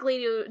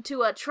specifically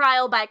to a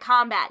trial by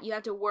combat, you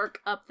have to work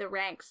up the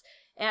ranks.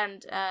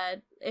 And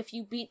if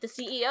you beat the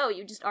CEO,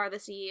 you just are the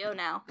CEO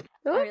now.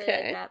 Okay. I really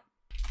like that.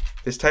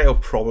 This title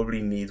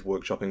probably needs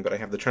workshopping, but I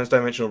have the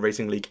Trans-Dimensional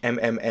Racing League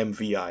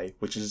MMMVI,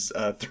 which is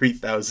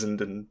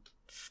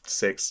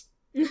 3006.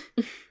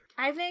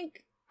 I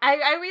think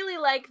I really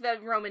like the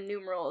Roman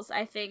numerals.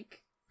 I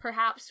think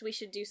perhaps we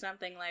should do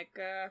something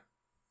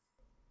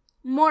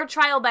more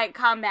trial by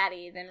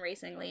combat-y than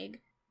Racing League.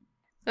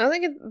 I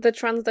think the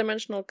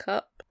Trans-Dimensional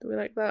Cup. Do we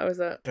like that, or is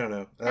that? I don't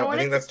know. I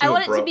think that's too I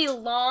want abrupt. it to be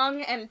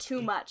long and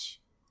too much.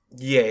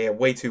 Yeah,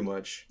 way too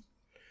much.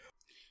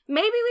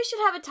 Maybe we should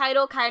have a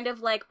title kind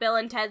of like Bill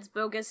and Ted's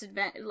Bogus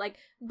Bill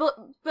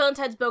and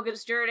Ted's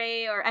Bogus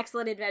Journey or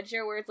Excellent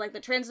Adventure, where it's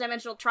the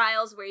Trans-Dimensional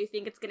Trials, where you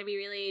think it's going to be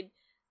really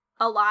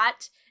a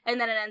lot,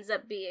 and then it ends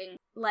up being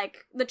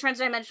the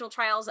Trans-Dimensional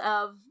Trials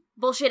of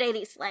Bullshit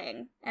 80s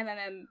slang,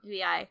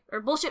 MMMVI,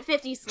 or Bullshit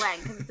 50s slang,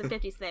 because it's a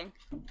 50s thing.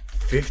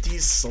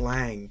 50s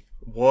slang.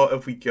 What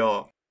have we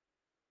got?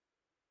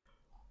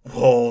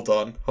 Hold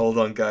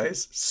on,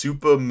 guys.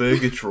 Super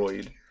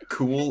Murgatroyd.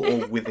 Cool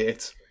or with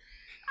it?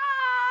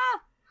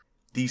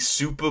 The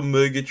Super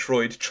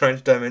Murgatroyd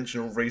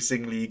Trans-Dimensional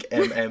Racing League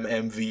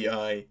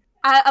MMMVI.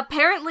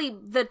 Apparently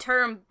the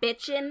term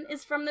bitchin'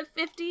 is from the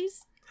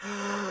 50s.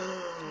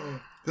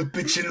 The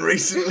Bitchin'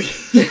 Racing League.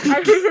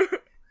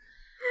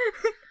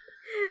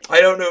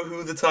 I don't know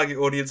who the target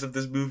audience of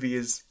this movie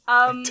is.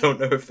 I don't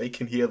know if they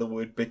can hear the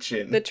word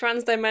bitchin'. The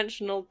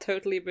Trans-Dimensional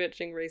Totally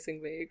Bitching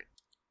Racing League.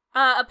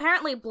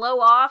 Apparently blow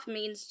off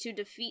means to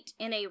defeat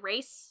in a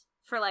race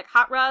for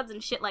hot rods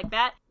and shit like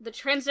that. The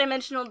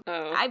Trans-Dimensional...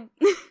 Oh.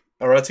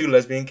 Are our two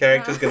lesbian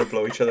characters gonna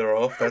blow each other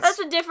off? That's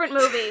a different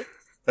movie.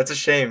 That's a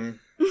shame.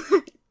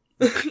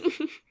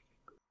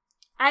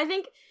 I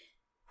think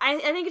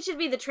it should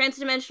be the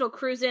Trans-Dimensional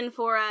Cruisin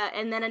for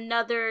and then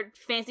another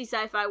fancy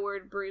sci-fi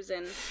word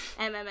Bruisin,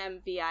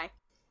 MMMVI.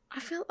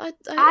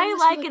 I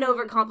like an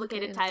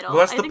overcomplicated title. Well,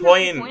 that's the point.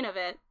 That's the point of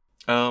it.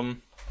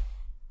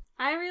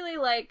 I really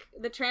like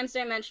the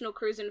Trans-Dimensional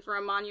Cruisin for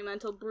a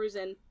Monumental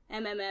Bruisin,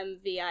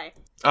 MMMVI.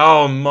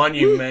 Oh,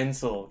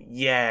 monumental.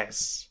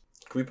 Yes.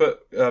 Can we put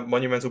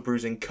Monumental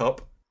Bruising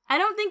Cup? I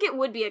don't think it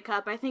would be a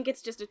cup. I think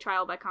it's just a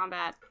trial by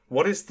combat.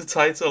 What is the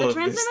title of this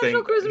thing? The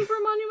Trans-Dimensional Cruisin for a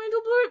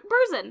Monumental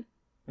Bruisin.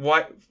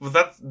 Why? Well,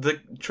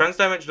 the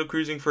Trans-Dimensional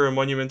Cruising for a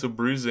Monumental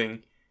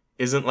Bruising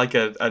isn't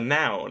a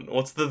noun.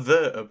 What's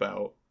the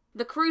about?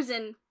 The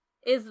cruisin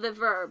is the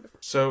verb.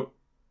 So...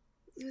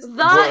 is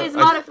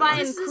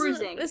modifying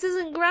cruising. This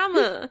isn't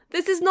grammar.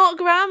 This is not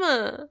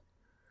grammar.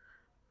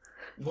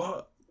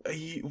 What? What?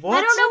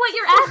 I don't know what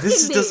you're asking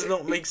This me. does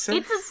not make sense.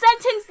 It's a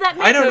sentence that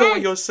makes I don't know what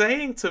sense. you're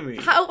saying to me.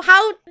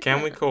 How?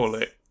 Can we call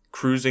it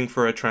Cruising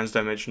for a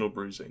Trans-Dimensional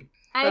Bruisin?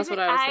 That's what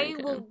I was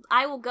thinking.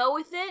 I will go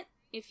with it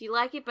if you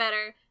like it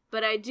better,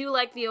 but I do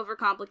like the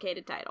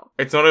overcomplicated title.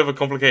 It's not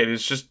overcomplicated.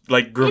 It's just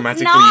like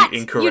grammatically not.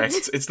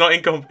 incorrect. It's not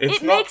It not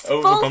makes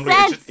full overcomplicated.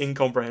 sense. It's just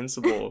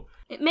incomprehensible.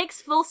 It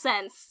makes full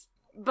sense,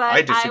 but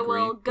I disagree.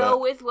 will go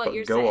with what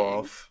you're go saying.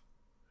 off.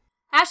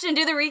 Ashton,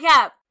 do the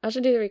recap. I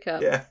should do the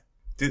recap. Yeah.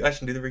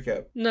 Ashton, do the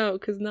recap. No,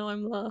 because now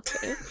I'm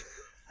laughing.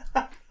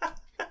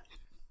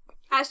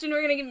 Ashton,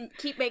 we're gonna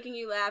keep making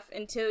you laugh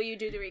until you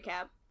do the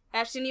recap.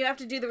 Ashton, you have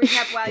to do the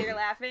recap while you're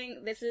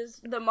laughing. This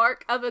is the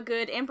mark of a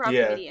good improv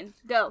comedian.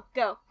 Go,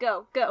 go,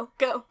 go, go,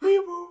 go. Wee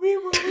woo, wee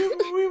woo, wee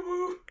woo, wee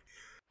woo.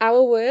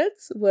 Our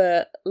words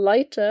were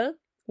lighter.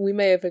 We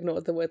may have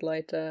ignored the word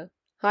lighter.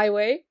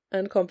 Highway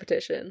and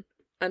competition.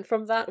 And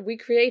from that, we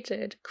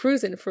created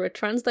Cruisin' for a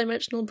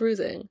Trans-Dimensional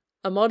Bruisin,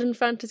 a modern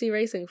fantasy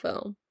racing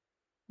film.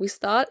 We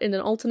start in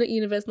an alternate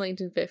universe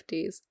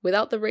 1950s,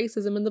 without the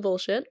racism and the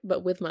bullshit,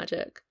 but with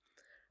magic.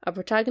 Our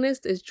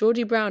protagonist is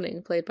Georgie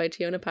Browning, played by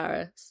Tiona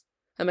Paris,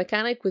 a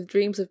mechanic with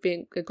dreams of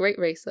being a great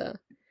racer,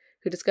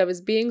 who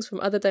discovers beings from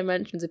other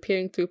dimensions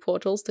appearing through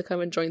portals to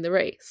come and join the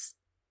race.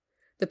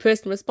 The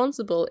person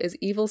responsible is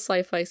evil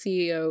sci-fi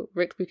CEO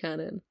Rick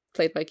Buchanan,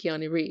 played by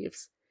Keanu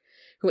Reeves,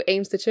 who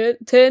aims to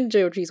turn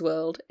Georgie's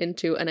world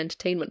into an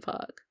entertainment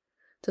park.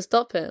 To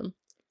stop him,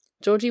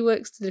 Georgie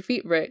works to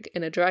defeat Rick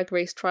in a drag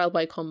race trial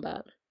by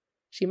combat.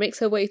 She makes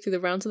her way through the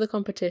rounds of the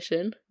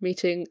competition,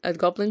 meeting a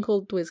goblin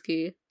called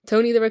Whiskey,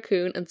 Tony the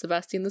Raccoon and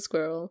Sebastian the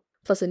Squirrel,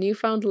 plus a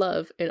newfound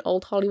love in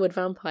old Hollywood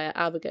vampire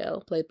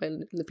Abigail, played by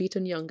Lupita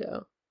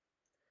Nyong'o.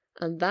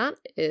 And that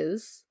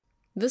is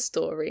the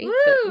story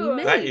that we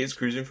made. That is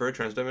Cruising for a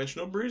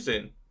Trans-Dimensional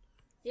Bruisin.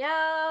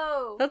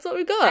 Yo! That's what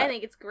we got. I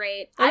think it's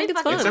great. I think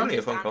it's fucking fun. It's love only a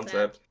this fun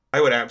concept.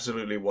 I would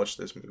absolutely watch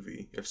this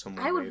movie if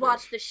someone I would made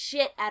watch it. the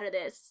shit out of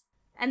this.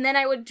 And then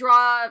I would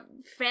draw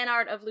fan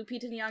art of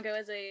Lupita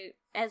Nyong'o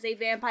as a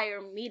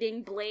vampire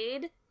meeting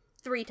Blade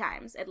 3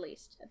 times, at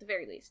the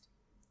very least.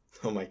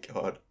 Oh my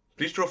god.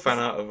 Please draw fan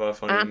art of our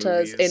funny At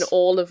movies. us in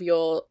all of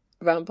your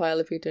vampire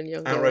Lupita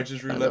Nyong'o.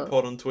 Outrageous fan Roulette art.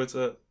 Pod on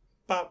Twitter.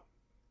 Bop.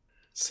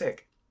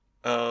 Sick.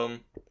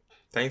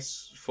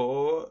 Thanks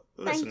for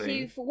listening. Thank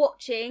you for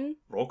watching.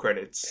 Roll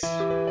credits.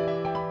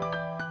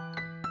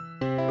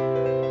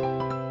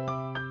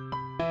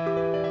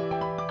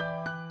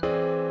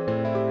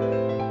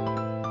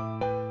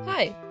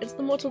 Hi, it's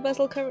the mortal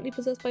vessel currently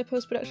possessed by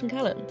post-production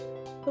Callum.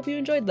 Hope you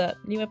enjoyed that.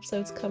 New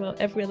episodes come out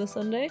every other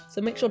Sunday,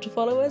 so make sure to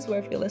follow us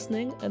wherever you're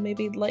listening, and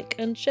maybe like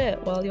and share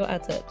while you're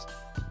at it.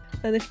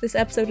 And if this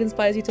episode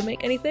inspires you to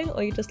make anything,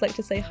 or you just like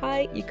to say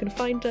hi, you can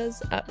find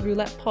us at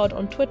RoulettePod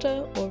on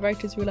Twitter, or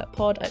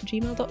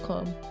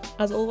writersroulettepod@gmail.com.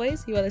 As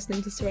always, you are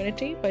listening to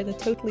Serenity by the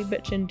totally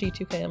bitchin'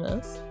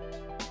 G2KMS.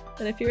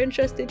 And if you're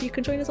interested, you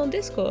can join us on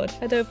Discord.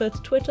 Head over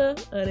to Twitter,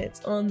 and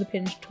it's on the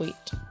pinned tweet.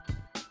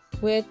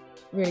 We're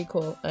really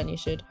cool, and you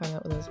should hang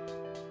out with us.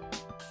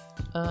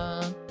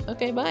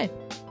 Okay, bye.